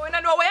 Mama, we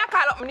don't know where you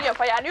call up me name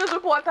for your news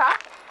reporter.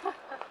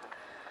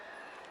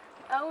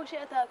 Who should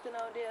I talk to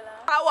now, dear?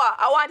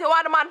 I want you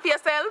want the man for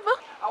yourself.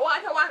 I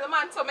want the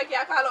man so make you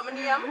call up my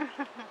name.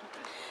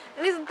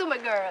 Listen to me,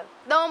 girl.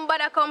 Don't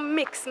bother come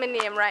mix my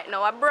name right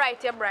now. I'm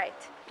bright, you're bright.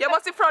 You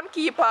must be front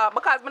keeper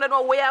because I don't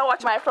know where I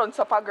watch my front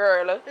supper,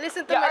 girl.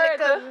 Listen to me,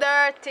 little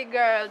dirty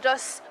girl.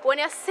 Just when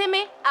you see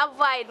me,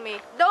 avoid me.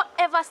 Don't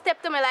ever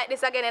step to me like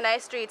this again in the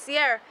streets,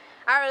 yeah?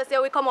 Or else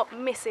we come up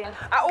missing.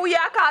 Who you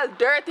call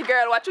dirty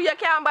girl? What you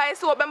can't buy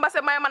soap? Remember say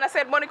my man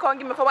said money can't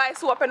give me for buy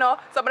soap, you know?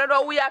 So I don't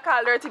know who you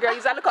call dirty girl.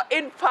 You're a little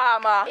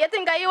informer. You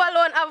think you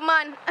alone have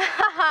man?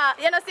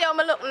 You know see how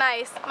I look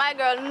nice. My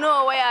girl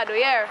know what you do,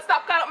 yeah?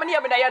 Stop calling me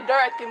name with your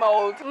dirty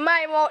mouth.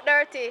 My mouth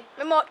dirty.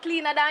 My mouth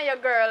cleaner than your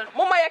girl.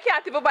 Mama, you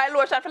can't even buy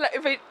lotion.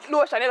 If it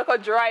lotion, you look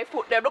at dry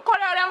foot them. Look color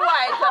them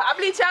white. I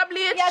bleach.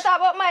 You talk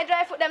about my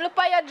dry foot them. Look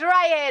at your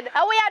dry head.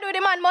 How you do with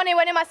the man money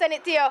when he send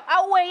it to you?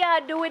 How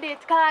you do with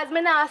it? Cause me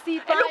not see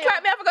it. It look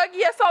like me have to go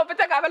give you something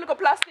to take off a little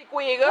plastic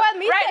wig. Well,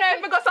 me right now,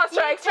 if me go so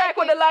strike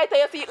with the lighter,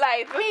 you see it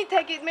light. Me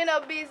take it, me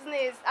no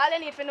business. All I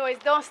need to know is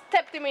don't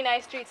step to me in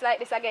the streets like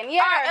this again.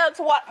 Yeah. Or else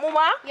what,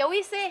 Mama? Yeah,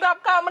 we see.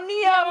 Stop calling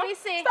me name. Yeah, we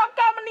see. Stop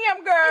calling me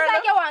name, girl. It's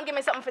like you want to give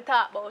me something to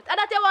talk about. And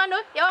that you want to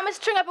do? You want me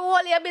to string up a whole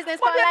of your business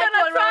for life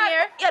all around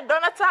here? You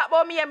don't talk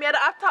about me and me at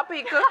the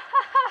topic.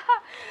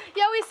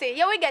 Yeah, we see.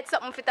 Yeah, we get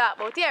something to talk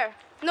about. Here.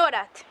 Know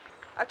that.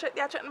 I check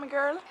my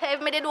girl.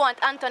 If me did want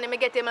Anthony, me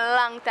get him a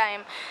long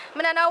time.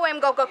 Me don't know where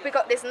him go pick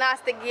up this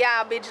nasty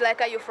garbage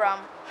like are you from.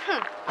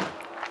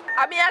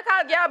 I mean I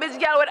call garbage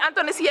girl when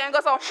Anthony see her and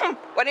go so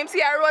when him see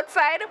her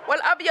roadside, well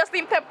obviously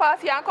him take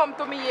pass here and come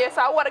to me here,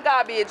 so what a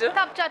garbage.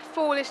 Stop chat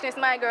foolishness,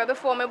 my girl,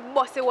 before me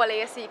bust the wall of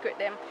your secret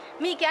them.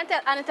 Me can't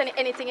tell Anthony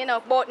anything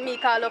enough about me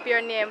call up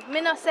your name.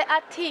 Me not say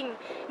a thing.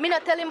 Me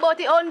not tell him about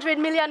the 100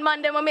 million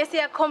man them when me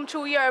say come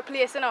through your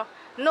place, you know.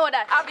 Know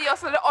that.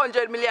 Obviously the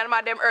 100 million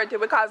man them earthy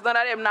because none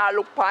of them now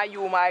look for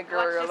you, my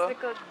girl. Watch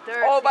this little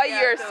dirty over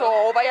here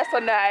so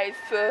nice.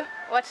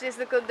 Watch this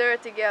little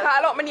dirty girl.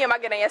 Call out my name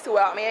again and you see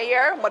what me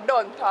here, but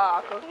don't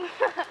talk.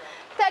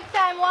 Take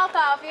time, walk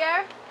off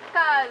here,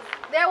 cause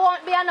there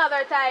won't be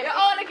another time. You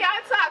only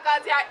can't talk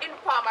cause you're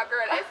informer,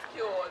 girl,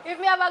 excuse. If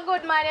me have a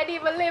good mind, I'd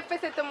even live to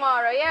see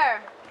tomorrow, yeah?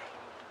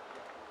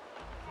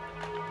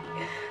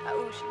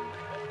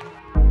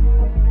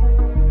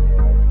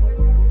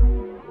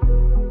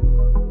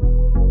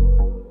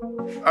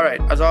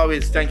 Alright, as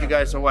always, thank you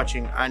guys for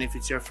watching, and if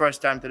it's your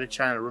first time to the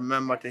channel,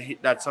 remember to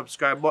hit that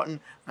subscribe button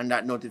and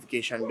that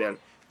notification bell.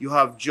 You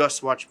have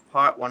just watched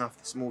part 1 of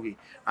this movie,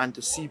 and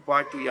to see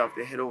part 2 you have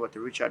to head over to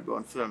Richard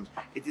Brown Films.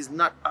 It is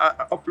not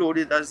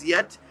uploaded as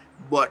yet,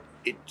 but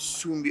it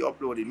soon be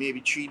uploaded. Maybe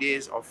 3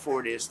 days or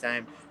 4 days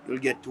time you'll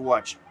get to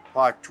watch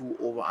part 2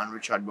 over on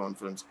Richard Brown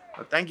Films.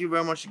 But thank you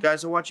very much, you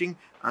guys, for watching,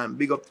 and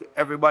big up to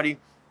everybody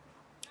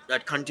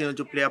that continue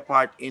to play a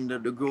part in the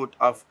growth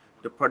of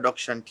the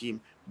production team.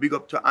 Big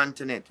up to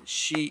Antoinette.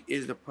 She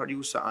is the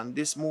producer on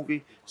this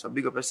movie. So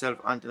big up yourself,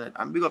 Antoinette.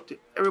 And big up to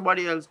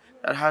everybody else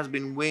that has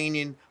been weighing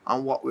in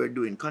on what we're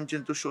doing.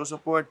 Continue to show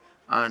support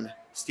and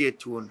stay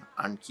tuned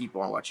and keep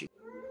on watching.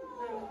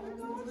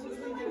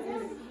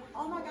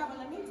 Oh my God, but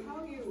let me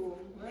tell you,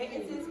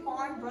 it's this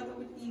foreign brother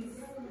with these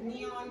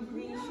neon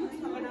green shoes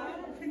coming up.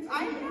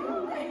 I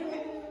know.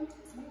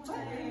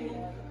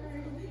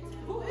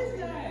 Who is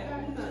that?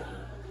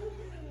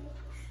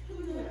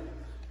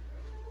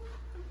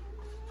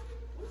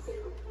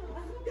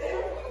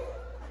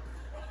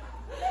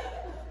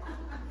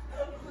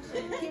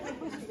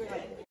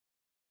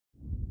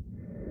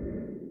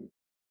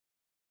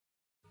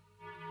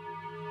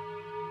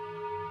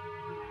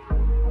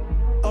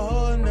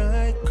 All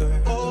night, girl.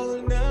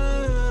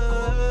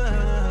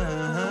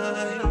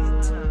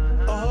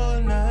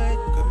 All night,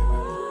 girl.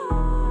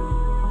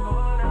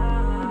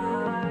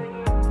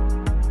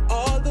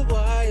 All the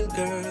while,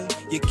 girl,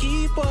 you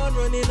keep on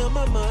running on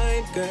my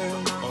mind,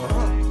 girl.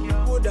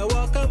 Would I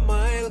walk a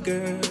mile,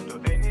 girl,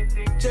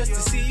 just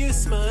to see you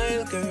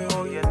smile,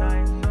 girl?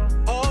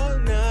 All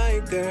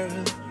night, girl.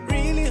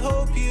 Really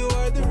hope you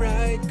are the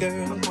right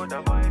girl.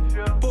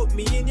 Put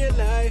me in your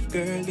life,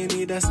 girl. You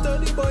need a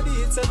study buddy,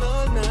 it's an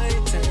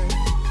all-nighter.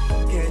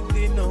 Get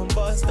the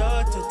number,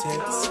 start to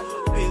text.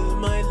 Build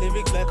my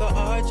lyrics like an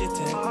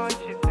architect.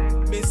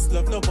 Miss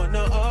love, no one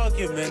no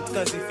argument.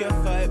 Cause if you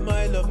fight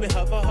my love, me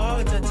have a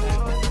heart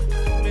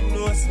attack. Me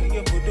know so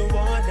you wouldn't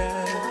want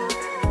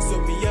that. So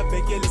me I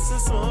beg you listen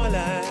small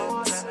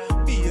ass.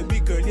 Baby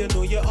girl, you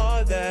know you're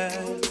all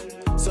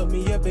that. So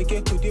me I beg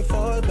you, could you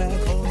fall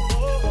back?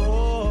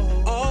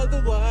 All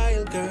the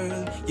while,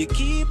 girl, you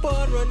keep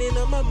on running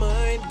on my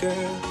mind,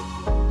 girl.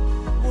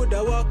 Would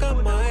I walk a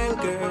mile,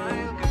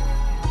 girl,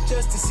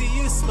 just to see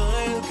you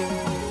smile,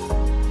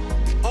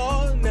 girl?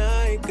 All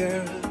night,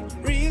 girl.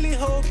 Really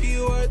hope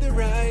you are the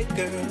right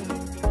girl.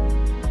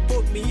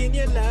 Put me in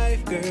your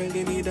life, girl.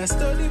 You need a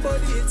study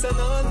buddy, it's an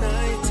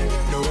all-nighter.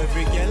 Know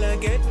every girl I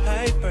get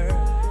hyper.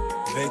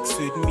 Vex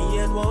with me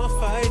and won't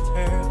fight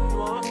her.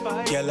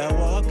 Girl, I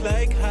walk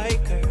like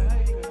hiker.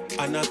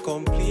 And I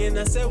complain,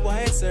 I say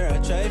why, sir? I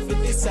try to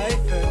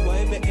decipher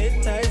why me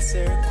entice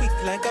her. Quick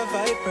like a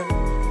viper.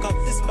 Cop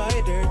the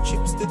spider,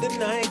 trips to the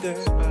Niger.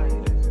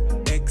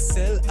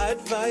 Excel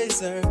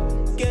advisor,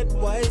 get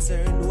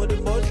wiser, know the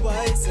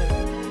Budweiser.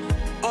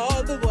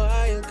 All the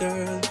while,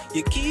 girl,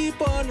 you keep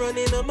on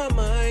running on my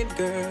mind,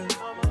 girl.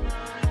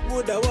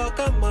 Would I walk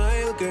a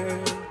mile,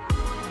 girl,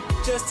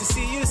 just to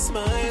see you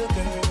smile,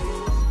 girl?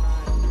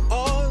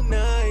 All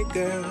night,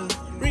 girl.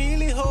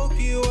 Really hope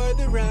you are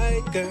the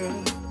right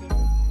girl.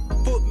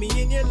 Put me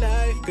in your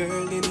life,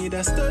 girl. You need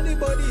a study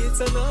buddy, it's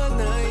an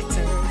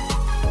all-nighter.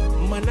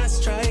 Man a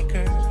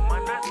striker,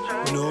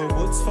 no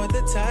woods for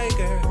the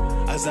tiger.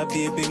 As a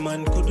baby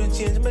man, couldn't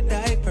change my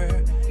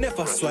diaper.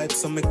 Never swipe,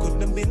 so me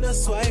couldn't be no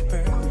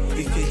swiper.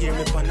 If you hear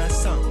me on a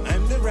song,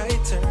 I'm the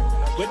writer.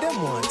 Where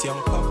them want,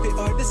 young puppy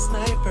or the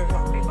sniper?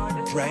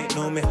 Right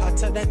now, me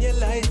hotter than your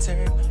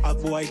lighter. A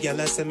boy,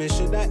 girl, I say me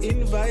shoulda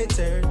invite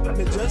her.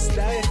 Me just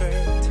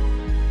divert.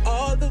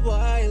 All the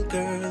while,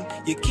 girl,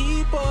 you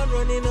keep on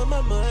running on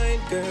my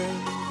mind,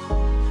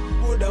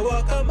 girl. Would I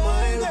walk a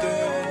mile,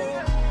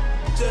 girl,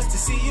 just to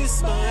see you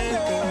smile,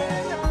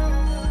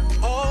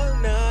 girl? All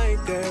night,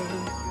 girl.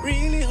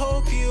 Really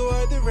hope you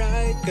are the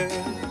right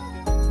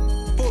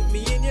girl. Put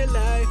me in your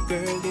life,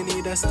 girl. You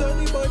need a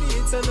study buddy,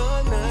 it's an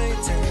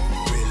all-nighter.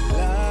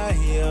 Rely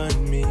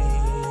on me,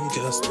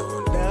 just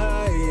don't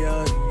die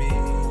on me.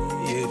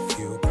 If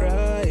you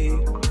cry,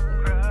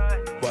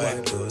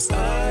 wipe those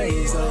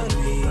eyes on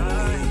me.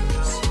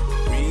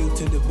 Real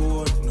to the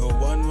bone, no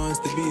one wants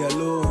to be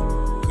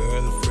alone.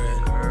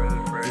 Girlfriend,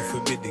 you for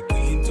be the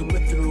queen to my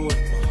throne.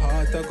 My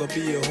heart I go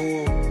be your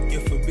home. You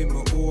for be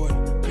my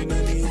own. Me no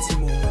need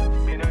some more.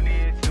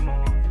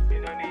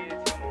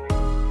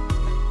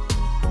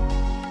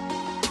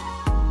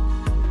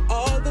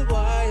 All the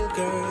while,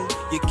 girl,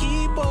 you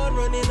keep on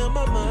running on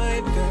my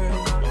mind,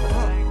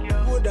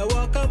 girl. Would I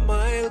walk a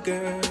mile,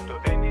 girl,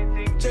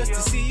 just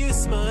to see you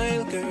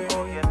smile,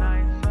 girl?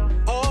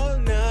 All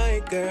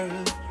night,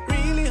 girl.